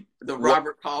 the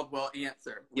Robert Caldwell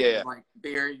answer. Yeah. Like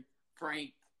very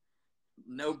frank,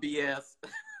 No BS.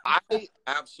 I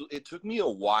absolutely, it took me a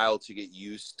while to get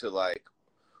used to like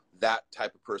that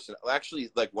type of person. Actually,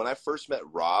 like when I first met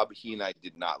Rob, he and I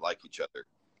did not like each other.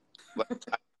 Like,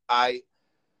 I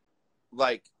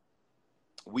like,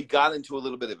 we got into a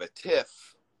little bit of a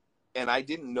tiff, and I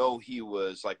didn't know he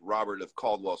was like Robert of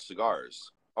Caldwell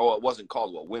Cigars. Oh, it wasn't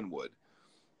Caldwell, Winwood.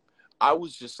 I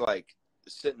was just like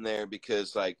sitting there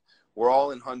because like we're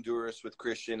all in Honduras with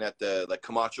Christian at the like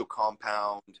Camacho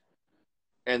compound,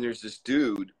 and there's this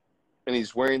dude, and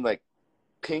he's wearing like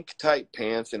pink tight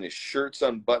pants, and his shirt's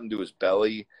unbuttoned to his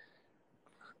belly,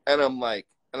 and I'm like,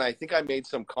 and I think I made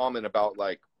some comment about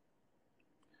like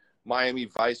Miami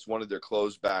Vice wanted their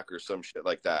clothes back or some shit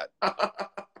like that.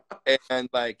 And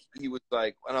like he was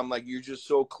like, and I'm like, you're just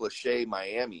so cliche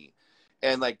Miami.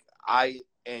 And like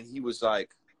and he was like,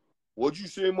 what'd you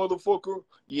say, motherfucker?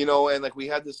 You know, and like we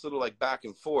had this little like back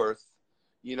and forth,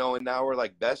 you know, and now we're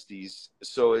like besties.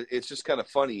 So it's just kind of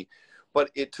funny.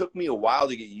 But it took me a while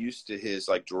to get used to his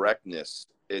like directness.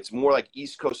 It's more like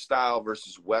East Coast style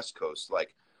versus West Coast.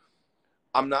 Like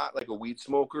I'm not like a weed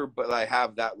smoker, but I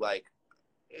have that like,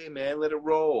 hey man, let it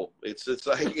roll. It's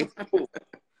like it's cool.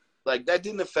 Like that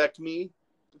didn't affect me.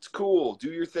 It's cool. Do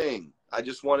your thing. I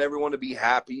just want everyone to be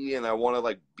happy, and I want to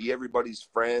like be everybody's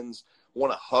friends. I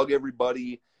want to hug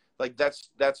everybody. Like that's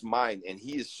mine, and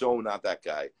he is so not that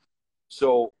guy.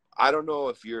 So I don't know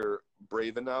if you're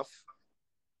brave enough,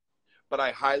 but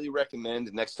I highly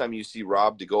recommend next time you see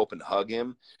Rob to go up and hug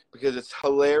him, because it's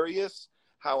hilarious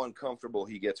how uncomfortable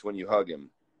he gets when you hug him,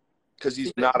 because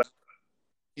he's not.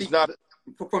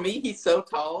 For me, he's so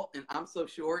tall, and I'm so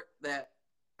short that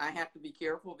I have to be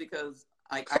careful because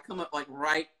I come up like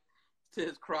right to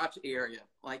his crotch area.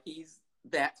 Like he's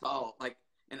that tall, like,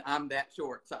 and I'm that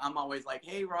short. So I'm always like,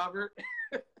 hey, Robert.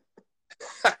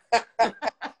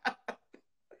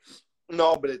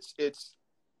 No, but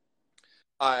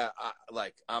I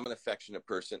like, I'm an affectionate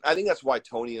person. I think that's why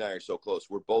Tony and I are so close.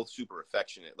 We're both super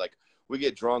affectionate. Like we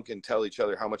get drunk and tell each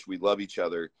other how much we love each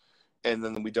other, and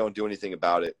then we don't do anything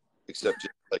about it except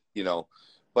just like, you know,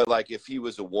 but like if he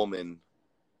was a woman,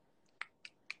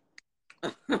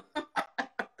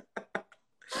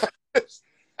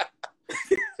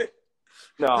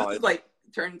 no, this is like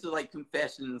turned into like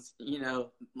confessions, you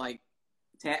know, like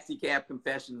taxi cab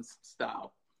confessions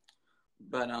style.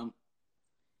 But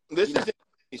this is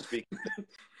me speaking.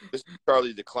 This is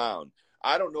Charlie the Clown.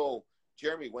 I don't know.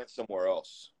 Jeremy went somewhere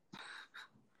else.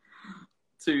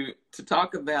 To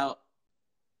talk about,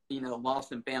 you know,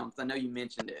 lost and found, because I know you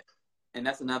mentioned it, and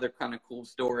that's another kind of cool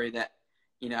story that,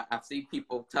 you know, I've seen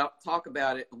people talk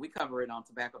about it, and we cover it on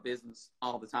Tobacco Business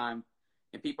all the time,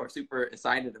 and people are super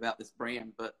excited about this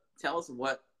brand. But tell us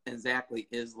what exactly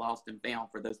is Lost and Found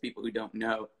for those people who don't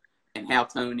know, and how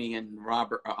Tony and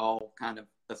Robert are all kind of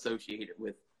associated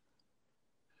with.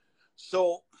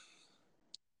 So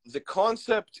the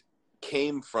concept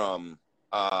came from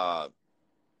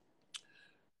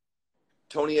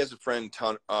Tony has a friend,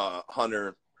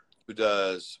 Hunter, who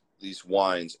does these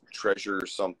wines, Treasure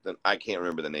something. I can't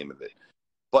remember the name of it.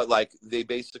 But like they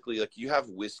basically, like you have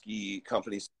whiskey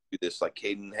companies do this, like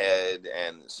Cadenhead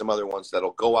and some other ones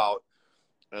that'll go out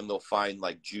and they'll find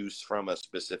like juice from a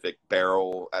specific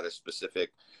barrel at a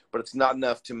specific, but it's not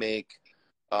enough to make,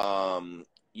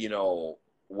 you know,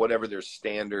 whatever their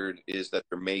standard is that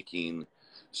they're making.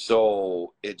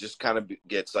 So it just kind of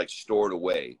gets like stored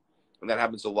away. And that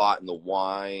happens a lot in the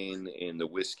wine, in the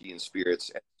whiskey and spirits.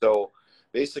 And so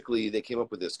basically they came up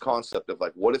with this concept of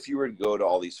like, what if you were to go to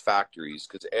all these factories?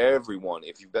 Because everyone,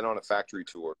 if you've been on a factory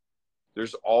tour,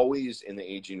 there's always in the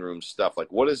aging room stuff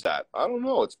like, what is that? I don't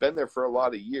know. It's been there for a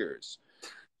lot of years.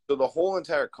 So the whole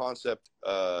entire concept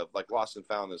of like Lost and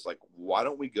Found is like, why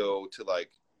don't we go to like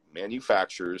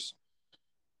manufacturers,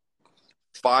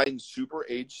 find super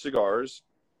aged cigars,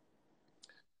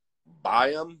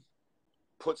 buy them,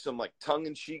 put some like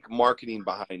tongue-in-cheek marketing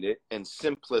behind it, and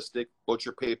simplistic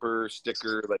butcher paper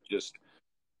sticker, like just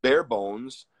bare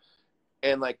bones,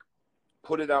 and like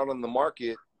put it out on the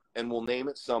market, and we'll name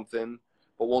it something,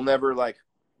 but we'll never like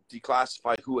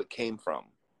declassify who it came from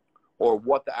or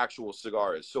what the actual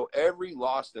cigar is. So every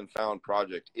Lost and Found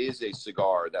project is a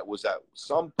cigar that was at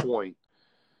some point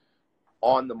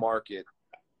on the market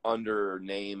under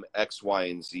name X, Y,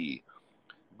 and Z.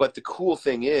 But the cool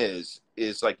thing is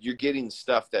like you're getting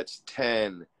stuff that's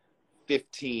 10,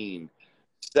 15,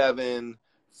 7,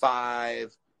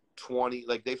 5, 20.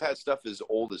 Like they've had stuff as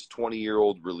old as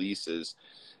 20-year-old releases.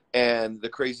 And the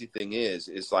crazy thing is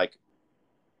like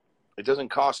it doesn't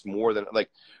cost more than, like,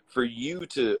 for you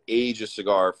to age a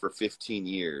cigar for 15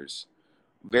 years,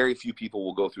 very few people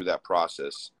will go through that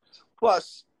process.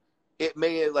 Plus, it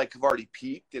may like have already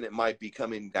peaked and it might be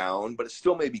coming down, but it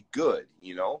still may be good,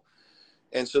 you know?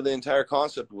 And so the entire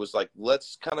concept was like,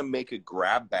 let's kind of make a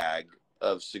grab bag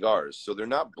of cigars. So they're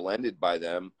not blended by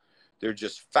them. They're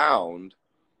just found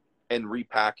and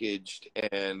repackaged.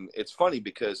 And it's funny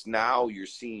because now you're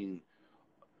seeing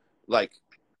like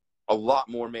a lot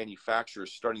more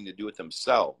manufacturers starting to do it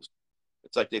themselves.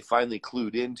 It's like they finally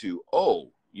clued into, oh,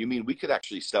 you mean we could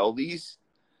actually sell these?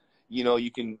 You know,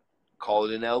 you can call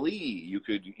it an LE. You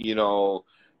could, you know,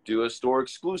 do a store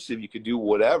exclusive. You could do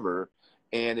whatever.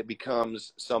 And it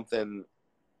becomes something,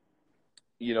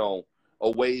 you know, a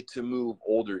way to move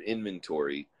older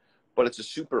inventory. But it's a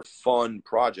super fun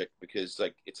project because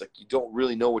like it's like you don't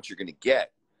really know what you're going to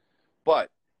get. But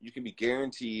you can be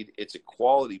guaranteed it's a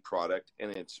quality product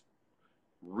and it's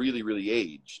really, really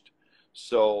aged.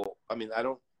 So, I mean,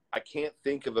 I can't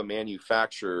think of a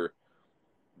manufacturer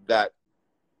that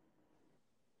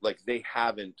like they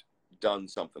haven't done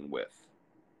something with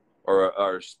or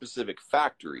a specific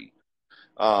factory.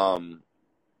 And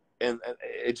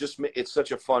it's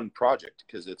such a fun project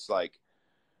because it's like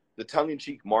the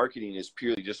tongue-in-cheek marketing is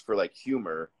purely just for like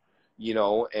humor, you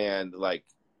know, and like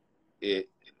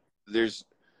there's,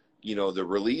 you know, the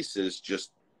release is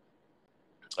just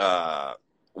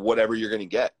whatever you're gonna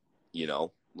get, you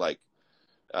know, like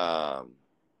so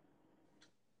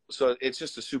it's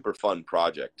just a super fun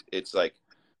project. It's like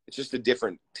it's just a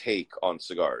different take on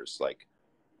cigars. Like,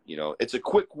 you know, it's a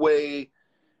quick way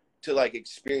to like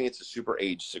experience a super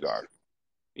aged cigar,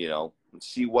 you know, and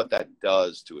see what that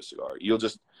does to a cigar. You'll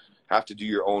just have to do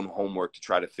your own homework to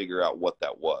try to figure out what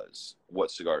that was,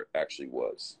 what cigar actually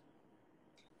was.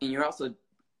 And you're also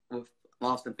with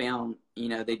Lost and Found, you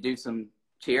know, they do some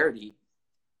charity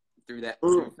through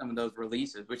some of those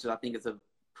releases, which I think is a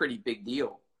pretty big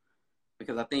deal.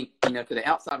 Because I think, you know, to the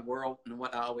outside world, and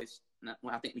what I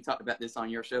think we talked about this on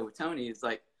your show with Tony, is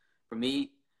like, for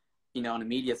me, you know, on the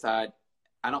media side,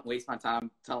 I don't waste my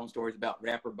time telling stories about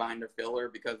wrapper, binder, filler,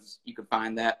 because you can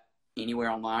find that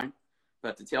anywhere online.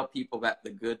 But to tell people about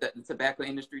the good that the tobacco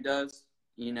industry does,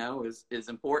 you know, is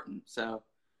important. So,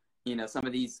 you know, some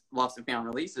of these Lost and Found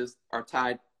releases are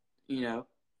tied to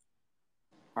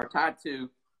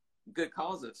good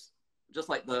causes. Just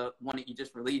like the one that you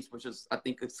just released, which is, I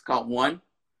think it's called One.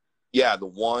 Yeah, the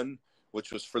One,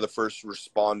 which was for the first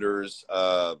responders,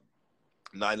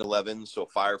 9/11, so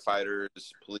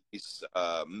firefighters, police,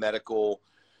 medical.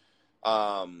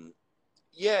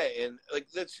 Yeah, and like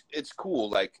it's cool.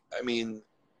 Like, I mean,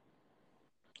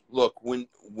 look, when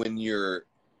you're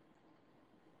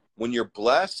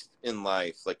blessed in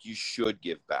life, like you should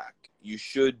give back. You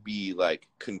should be like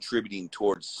contributing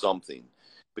towards something.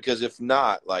 Because if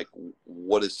not, like,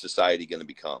 what is society going to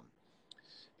become?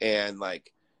 And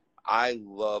like, I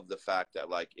love the fact that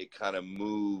like it kind of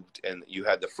moved, and you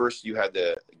had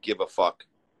the Give a Fuck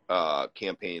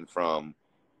campaign from,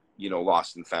 you know,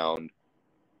 Lost and Found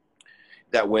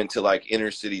that went to like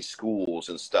inner city schools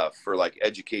and stuff for like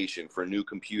education, for new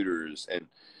computers,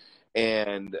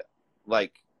 and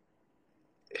like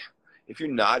if you're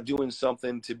not doing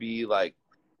something to be like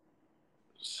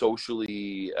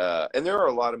socially and there are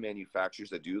a lot of manufacturers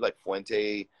that do, like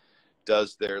Fuente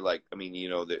does their, like, I mean, you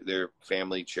know, their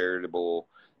family charitable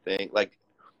thing. Like,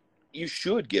 you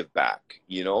should give back,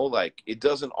 you know, like it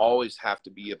doesn't always have to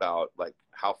be about like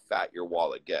how fat your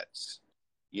wallet gets,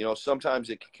 you know. Sometimes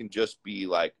it can just be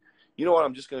like, you know what,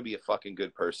 I'm just going to be a fucking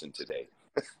good person today.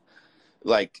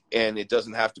 Like, and it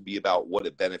doesn't have to be about what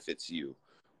it benefits you,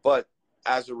 but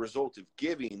as a result of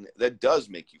giving, that does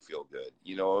make you feel good.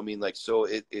 You know what I mean? Like, so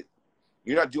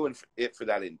you're not doing it for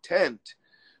that intent,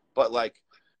 but like,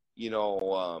 you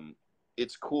know,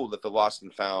 it's cool that the Lost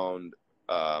and Found,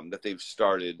 that they've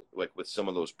started like with some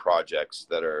of those projects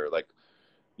that are like,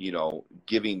 you know,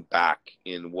 giving back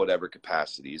in whatever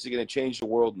capacity. Is it going to change the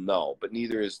world? No, but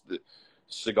neither is the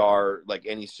cigar, like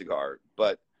any cigar,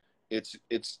 but it's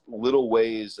little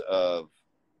ways of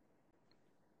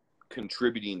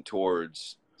contributing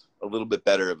towards a little bit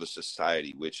better of a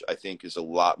society, which I think is a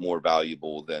lot more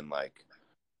valuable than like,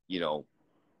 you know,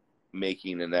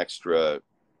 making an extra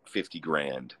 50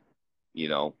 grand, you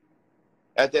know.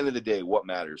 At the end of the day, what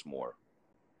matters more?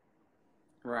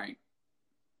 Right.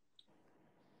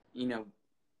 You know,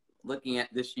 looking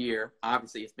at this year,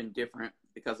 obviously it's been different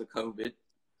because of COVID.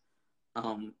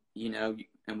 You know,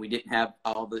 and we didn't have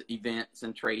all the events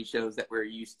and trade shows that we're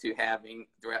used to having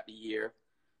throughout the year.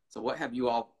 So what have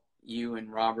you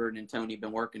and Robert and Tony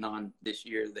been working on this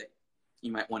year that you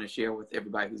might want to share with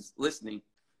everybody who's listening?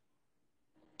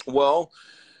 Well,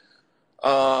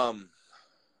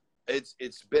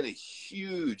 it's been a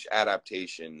huge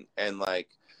adaptation, and like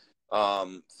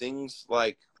things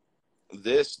like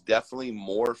this definitely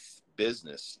morph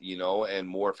business, you know, and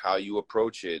morph how you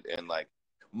approach it. And like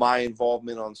my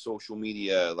involvement on social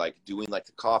media, like doing like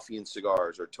the coffee and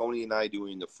cigars, or Tony and I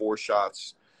doing the Four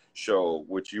Shots show,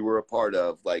 which you were a part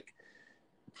of. Like,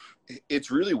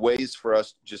 it's really ways for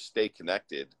us to just stay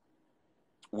connected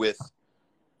with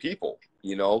people,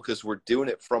 you know, because we're doing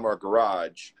it from our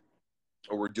garage,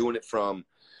 or we're doing it from,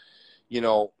 you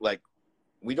know, like,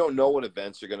 we don't know what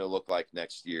events are going to look like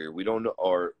next year. We don't know,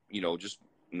 or, you know, just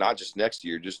not just next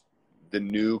year, just the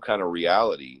new kind of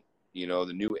reality, you know,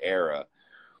 the new era.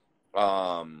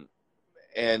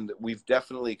 And we've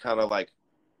definitely kind of like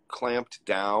clamped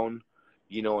down,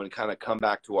 you know, and kind of come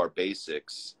back to our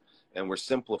basics, and we're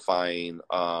simplifying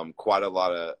quite a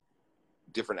lot of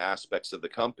different aspects of the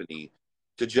company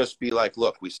to just be like,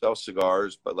 look, we sell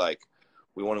cigars, but like,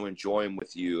 we want to enjoy them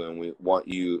with you, and we want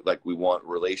you, like, we want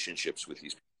relationships with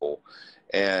these people.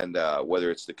 And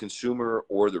whether it's the consumer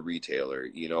or the retailer,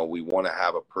 you know, we want to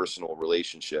have a personal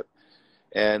relationship.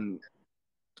 And,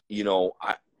 you know,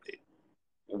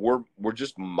 we're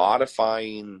just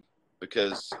modifying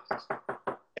because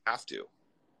we have to,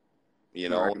 you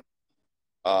know.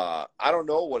 I don't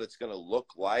know what it's going to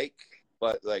look like,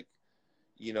 but like,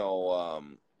 you know,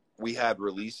 we had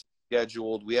release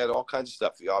scheduled. We had all kinds of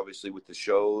stuff, obviously, with the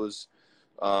shows,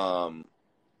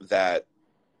 that,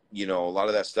 you know, a lot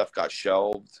of that stuff got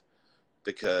shelved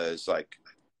because, like,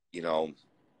 you know,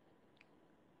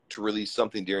 to release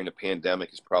something during the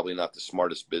pandemic is probably not the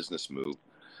smartest business move.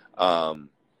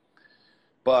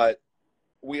 But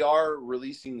we are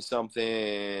releasing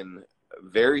something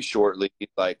very shortly,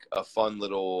 like a fun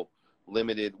little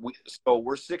limited. So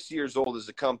we're 6 years old as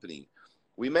a company.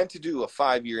 We meant to do a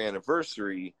 5-year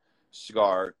anniversary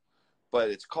cigar, but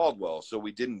it's Caldwell, so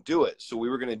we didn't do it. So we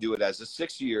were going to do it as a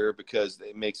 6-year because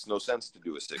it makes no sense to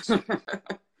do a 6-year.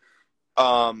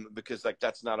 Because like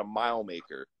that's not a mile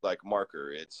maker, like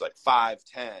marker. It's like 5,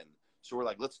 10. So we're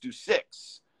like, let's do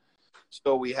 6.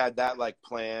 So we had that like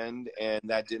planned, and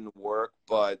that didn't work.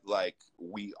 But like,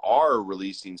 we are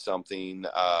releasing something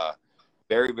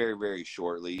very, very, very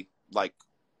shortly, like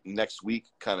next week,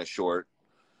 kind of short.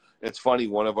 And it's funny,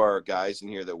 one of our guys in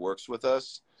here that works with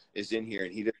us is in here,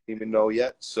 and he doesn't even know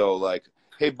yet. So like,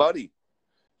 hey buddy,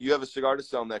 you have a cigar to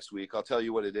sell next week. I'll tell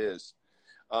you what it is.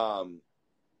 No,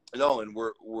 and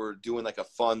we're doing like a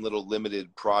fun little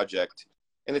limited project,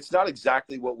 and it's not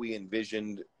exactly what we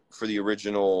envisioned for the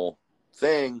original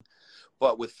thing,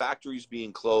 but with factories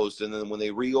being closed, and then when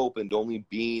they reopened only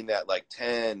being at like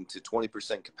 10 to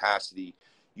 20% capacity,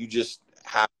 you just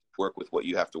have to work with what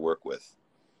you have to work with.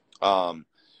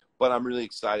 But I'm really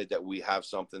excited that we have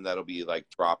something that'll be like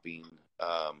dropping.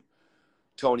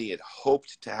 Tony had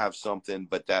hoped to have something,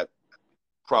 but that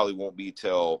probably won't be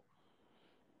till,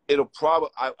 it'll probably,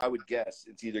 I would guess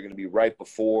it's either going to be right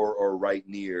before or right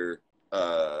near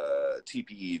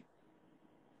TPE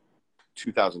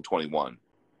 2021.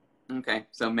 Okay,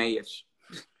 so May-ish.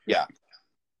 Yeah.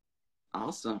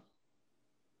 Awesome.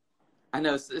 I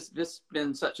know it's just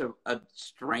been such a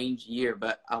strange year,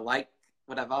 but I like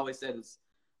what I've always said is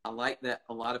I like that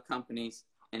a lot of companies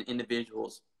and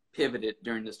individuals pivoted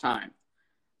during this time.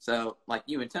 So like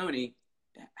you and Tony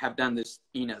have done this,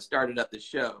 you know, started up this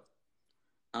show.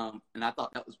 And I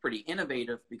thought that was pretty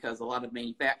innovative because a lot of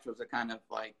manufacturers are kind of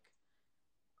like,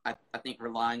 I think,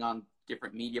 relying on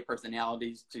different media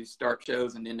personalities to start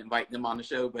shows and then invite them on the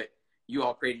show. But you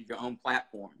all created your own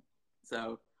platform.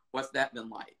 So what's that been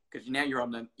like? Because now you're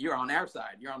on our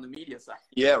side. You're on the media side.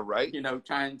 Yeah, right. You know,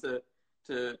 trying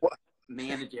to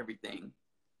manage everything.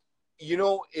 You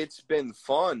know, it's been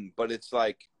fun, but it's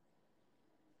like,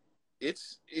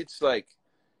 it's like,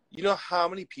 you know how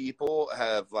many people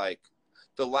have, like,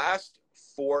 the last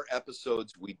 4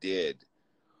 episodes we did,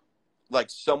 like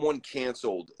someone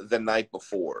canceled the night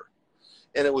before,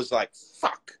 and it was like,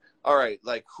 fuck, all right,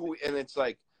 like who? And it's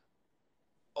like,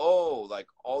 oh, like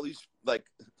all these like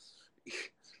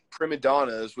prima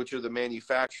donnas, which are the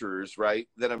manufacturers, right,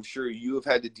 that I'm sure you have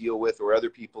had to deal with, or other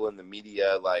people in the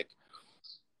media, like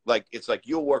it's like,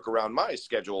 you'll work around my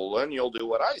schedule and you'll do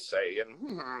what I say,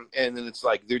 and then it's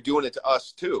like they're doing it to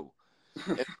us too.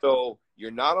 And so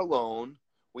you're not alone.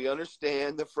 We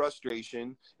understand the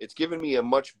frustration. It's given me a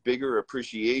much bigger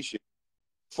appreciation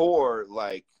for,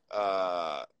 like,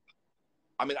 I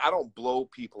mean, I don't blow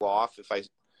people off if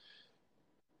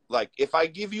I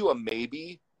give you a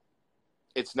maybe,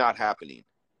 it's not happening.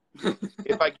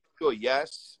 If I give you a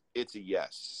yes, it's a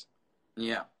yes.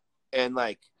 Yeah. And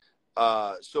like,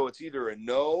 so it's either a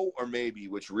no or maybe,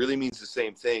 which really means the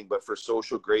same thing, but for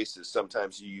social graces,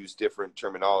 sometimes you use different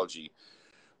terminology.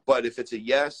 But if it's a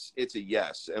yes, it's a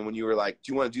yes. And when you were like,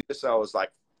 do you want to do this? I was like,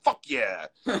 fuck yeah.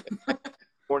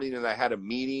 Morning, and I had a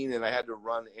meeting and I had to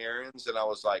run errands, and I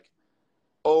was like,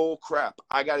 oh crap,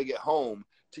 I got to get home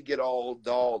to get all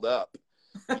dolled up.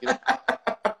 You know,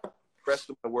 rest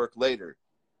of my work later,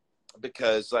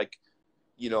 because like,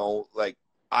 you know, like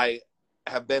I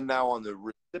have been now on the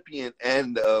recipient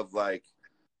end of like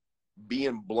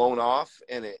being blown off,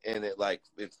 and it like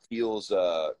it feels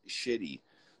shitty.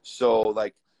 So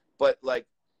like, but like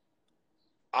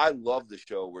I love the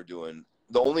show we're doing.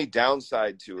 The only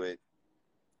downside to it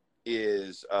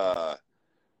is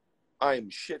I'm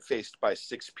shit-faced by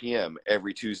 6 p.m.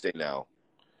 every Tuesday now,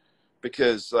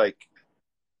 because like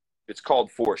it's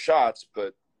called 4 shots,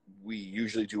 but we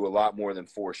usually do a lot more than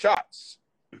 4 shots.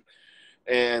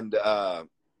 And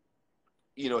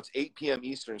you know, it's 8 p.m.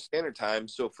 Eastern Standard Time,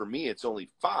 so for me it's only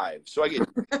 5. So I get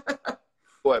to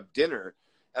go have dinner,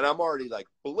 and I'm already like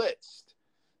blitzed.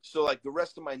 So like the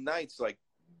rest of my night's like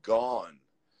gone.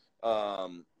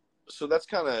 So that's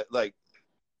kind of like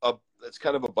that's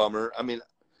kind of a bummer. I mean,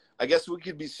 I guess we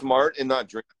could be smart and not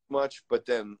drink much, but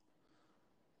then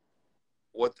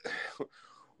what?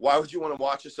 Why would you want to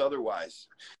watch us otherwise?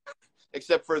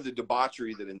 Except for the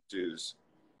debauchery that ensues.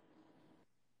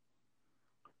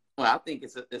 Well, I think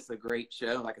it's a great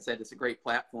show. Like I said, it's a great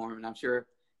platform, and I'm sure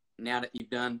now that you've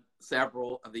done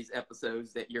several of these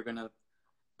episodes that you're gonna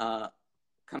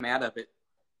come out of it,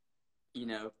 you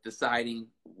know, deciding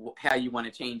how you want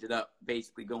to change it up,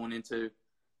 basically going into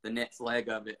the next leg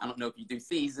of it. I don't know if you do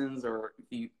seasons or if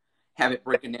you have it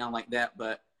broken down like that,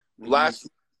 but last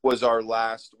was our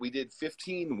last. We did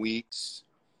 15 weeks,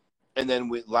 and then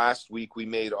last week we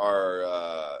made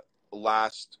our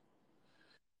last.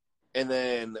 And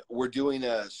then we're doing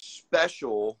a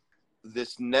special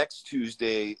this next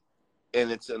Tuesday, and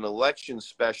it's an election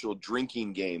special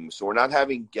drinking game. So we're not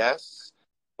having guests,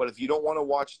 but if you don't want to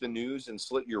watch the news and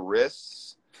slit your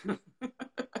wrists,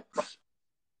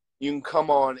 you can come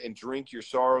on and drink your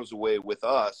sorrows away with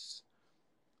us.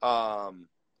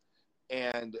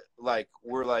 And like,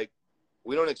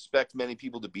 we don't expect many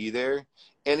people to be there,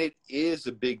 and it is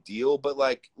a big deal, but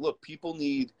like, look, people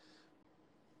need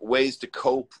ways to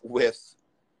cope with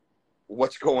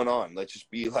what's going on. Let's just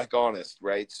be like honest,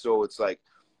 right? So it's like,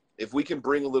 if we can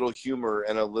bring a little humor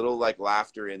and a little like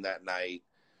laughter in that night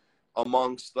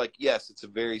amongst like, yes, it's a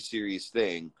very serious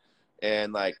thing,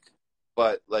 and like,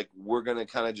 but like we're gonna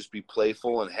kind of just be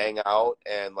playful and hang out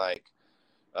and like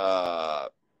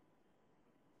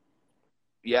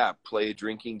yeah, play a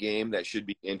drinking game that should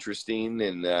be interesting.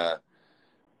 And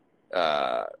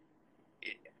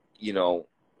you know,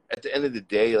 at the end of the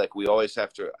day, like we always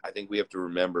have to, I think we have to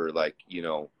remember, like, you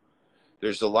know,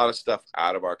 there's a lot of stuff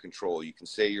out of our control. You can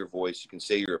say your voice, you can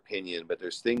say your opinion, but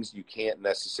there's things you can't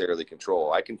necessarily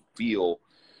control. I can feel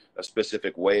a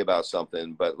specific way about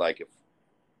something, but like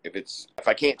if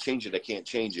I can't change it, I can't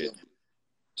change it.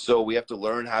 So we have to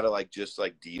learn how to like just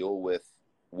like deal with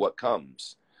what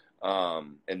comes,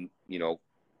 and you know,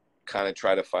 kind of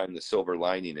try to find the silver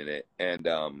lining in it. And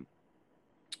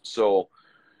so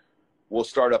we'll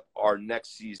start up our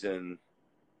next season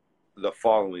the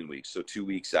following week, so 2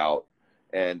 weeks out.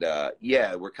 And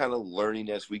yeah, we're kind of learning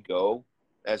as we go,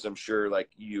 as I'm sure like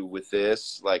you with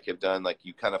this like have done. Like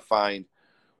you kind of find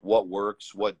what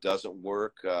works, what doesn't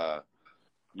work.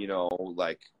 You know,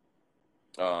 like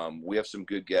we have some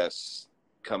good guests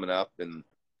coming up, and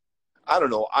I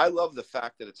don't know, I love the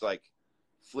fact that it's like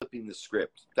flipping the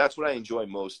script. That's what I enjoy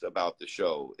most about the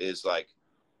show, is like,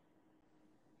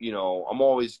 you know, I'm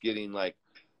always getting like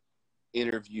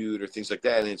interviewed or things like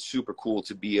that, and it's super cool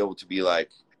to be able to be like,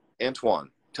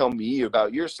 Antoine, tell me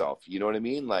about yourself. You know what I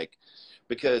mean? Like,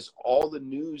 because all the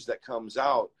news that comes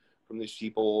out from these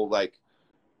people, like,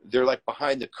 they're like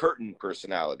behind the curtain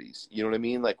personalities. You know what I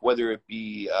mean? Like, whether it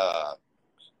be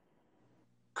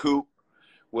Coop,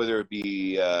 whether it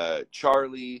be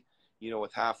Charlie, you know,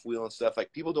 with Half Wheel and stuff,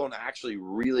 like people don't actually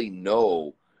really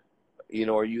know, you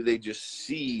know, they just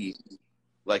see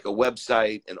like a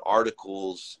website and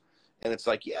articles, and it's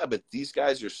like, yeah, but these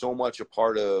guys are so much a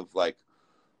part of like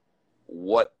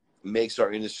what makes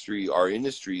our industry.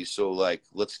 So like,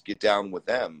 let's get down with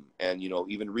them. And, you know,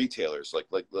 even retailers, like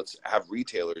let's have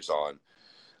retailers on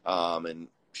and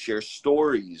share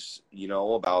stories, you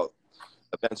know, about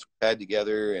events we've had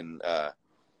together. And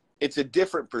it's a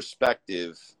different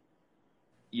perspective,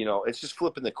 you know, it's just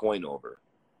flipping the coin over.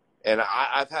 And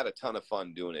I've had a ton of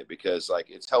fun doing it, because like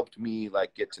it's helped me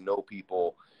like get to know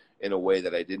people in a way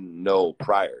that I didn't know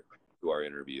prior to our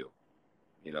interview,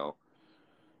 you know.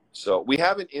 So we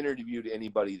haven't interviewed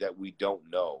anybody that we don't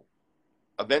know.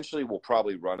 Eventually we'll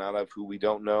probably run out of who we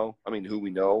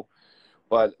know,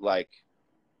 but like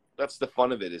that's the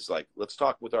fun of it, is like, let's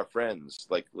talk with our friends.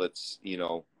 Like, let's, you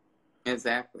know,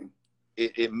 Exactly.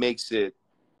 it makes it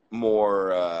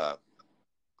more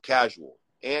casual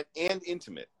and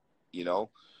intimate, you know,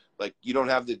 like you don't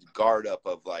have the guard up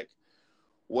of like,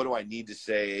 what do I need to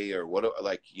say, or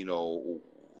like, you know,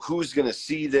 who's going to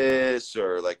see this,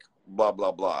 or like blah,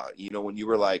 blah, blah. You know, when you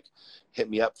were like, hit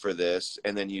me up for this,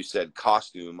 and then you said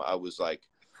costume, I was like,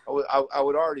 I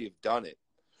would already have done it,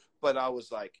 but I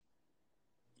was like,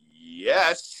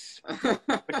 yes.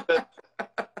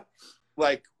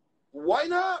 Like, why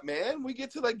not, man? We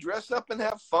get to like dress up and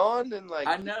have fun, and like,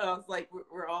 I know. I was like,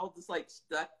 we're all just like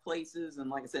stuck places, and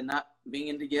like I said, not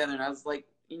being together. And I was like,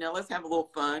 you know, let's have a little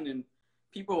fun, and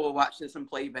people will watch this in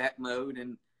playback mode,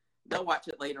 and they'll watch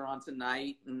it later on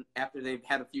tonight, and after they've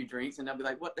had a few drinks, and they'll be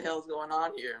like, what the hell's going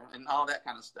on here, and all that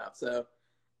kind of stuff. So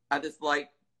I just like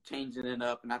changing it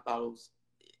up, and I thought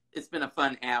it's been a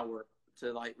fun hour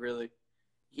to like really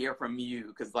hear from you,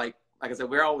 because like I said,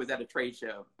 we're always at a trade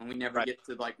show, and we never get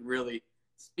to like really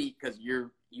speak, because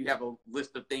you have a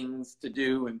list of things to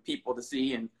do and people to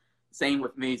see, and same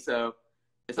with me. So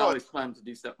it's always fun to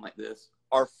do something like this.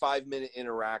 Our 5-minute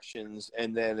interactions,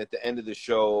 and then at the end of the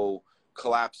show,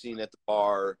 collapsing at the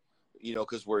bar, you know,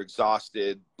 because we're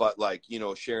exhausted, but like, you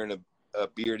know, sharing a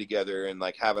beer together and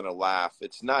like having a laugh.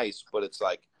 It's nice, but it's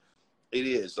like, it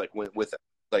is like with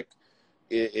like,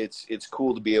 it's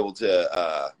cool to be able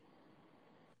to,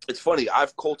 it's funny.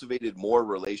 I've cultivated more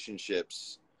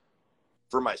relationships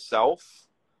for myself.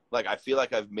 Like, I feel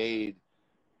like I've made,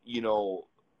 you know,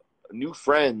 new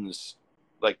friends,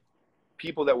 like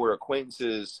people that were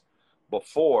acquaintances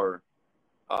before,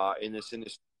 in this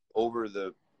industry over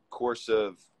the course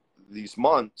of these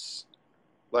months,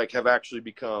 like have actually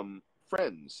become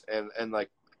friends, and like,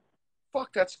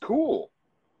 fuck, that's cool.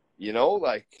 You know,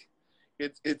 like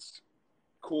it's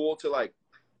cool to like,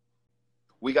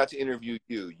 we got to interview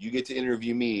you, you get to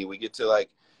interview me, we get to like,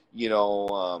 you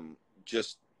know,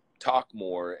 just talk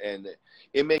more, and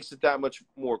it makes it that much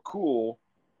more cool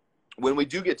when we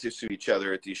do get to see each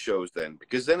other at these shows, then,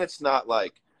 because then it's not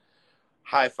like,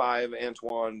 high five,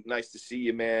 Antoine, nice to see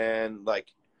you, man. Like,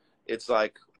 it's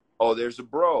like, oh, there's a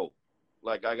bro,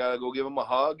 like I gotta go give him a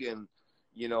hug and,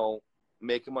 you know,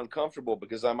 make him uncomfortable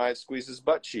because I might squeeze his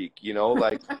butt cheek, you know,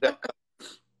 like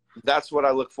that's what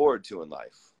I look forward to in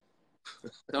life.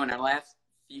 So in our last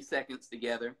few seconds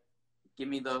together, give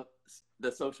me the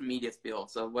social media spiel.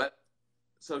 So what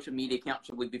social media account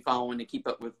should we be following to keep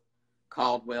up with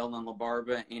Caldwell and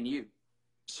LaBarba and you?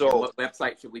 So and what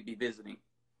website should we be visiting?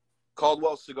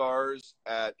 Caldwell Cigars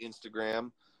at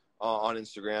Instagram, on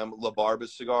Instagram, LaBarba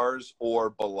Cigars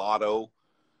or Bellotto.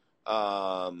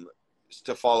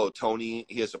 To follow Tony,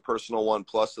 he has a personal one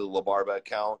plus the LaBarba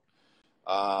account.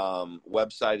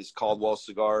 Website is Caldwell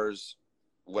Cigars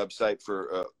website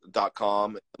for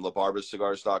 .com and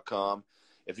LaBarbaCigars.com.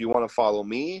 If you want to follow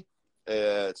me,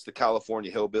 it's the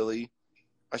California Hillbilly.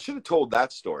 I should have told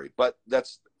that story, but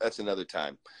that's another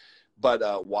time.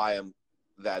 But why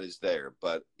that is there.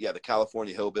 But yeah, the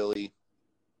California Hillbilly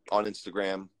on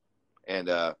Instagram, and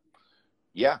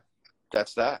yeah,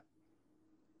 that's that.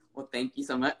 Well, thank you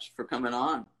so much for coming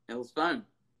on. It was fun.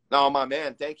 No, my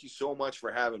man, thank you so much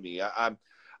for having me.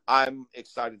 I'm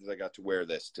excited that I got to wear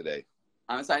this today.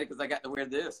 I'm excited because I got to wear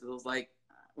this. It was like,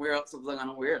 where else was I going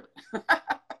to wear it?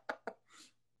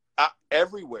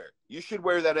 Everywhere. You should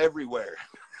wear that everywhere.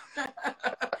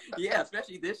 Yeah,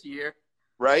 especially this year.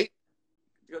 Right?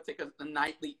 Go take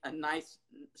a nice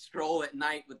stroll at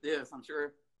night with this. I'm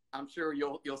sure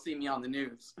you'll see me on the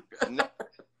news. No,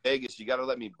 Vegas, you got to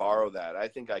let me borrow that. I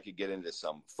think I could get into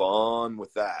some fun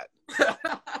with that.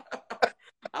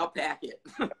 I'll pack it.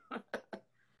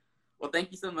 Well,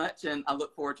 thank you so much, and I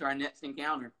look forward to our next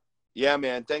encounter. Yeah,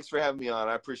 man. Thanks for having me on.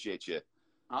 I appreciate you.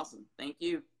 Awesome. Thank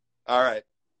you. All right.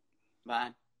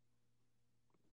 Bye.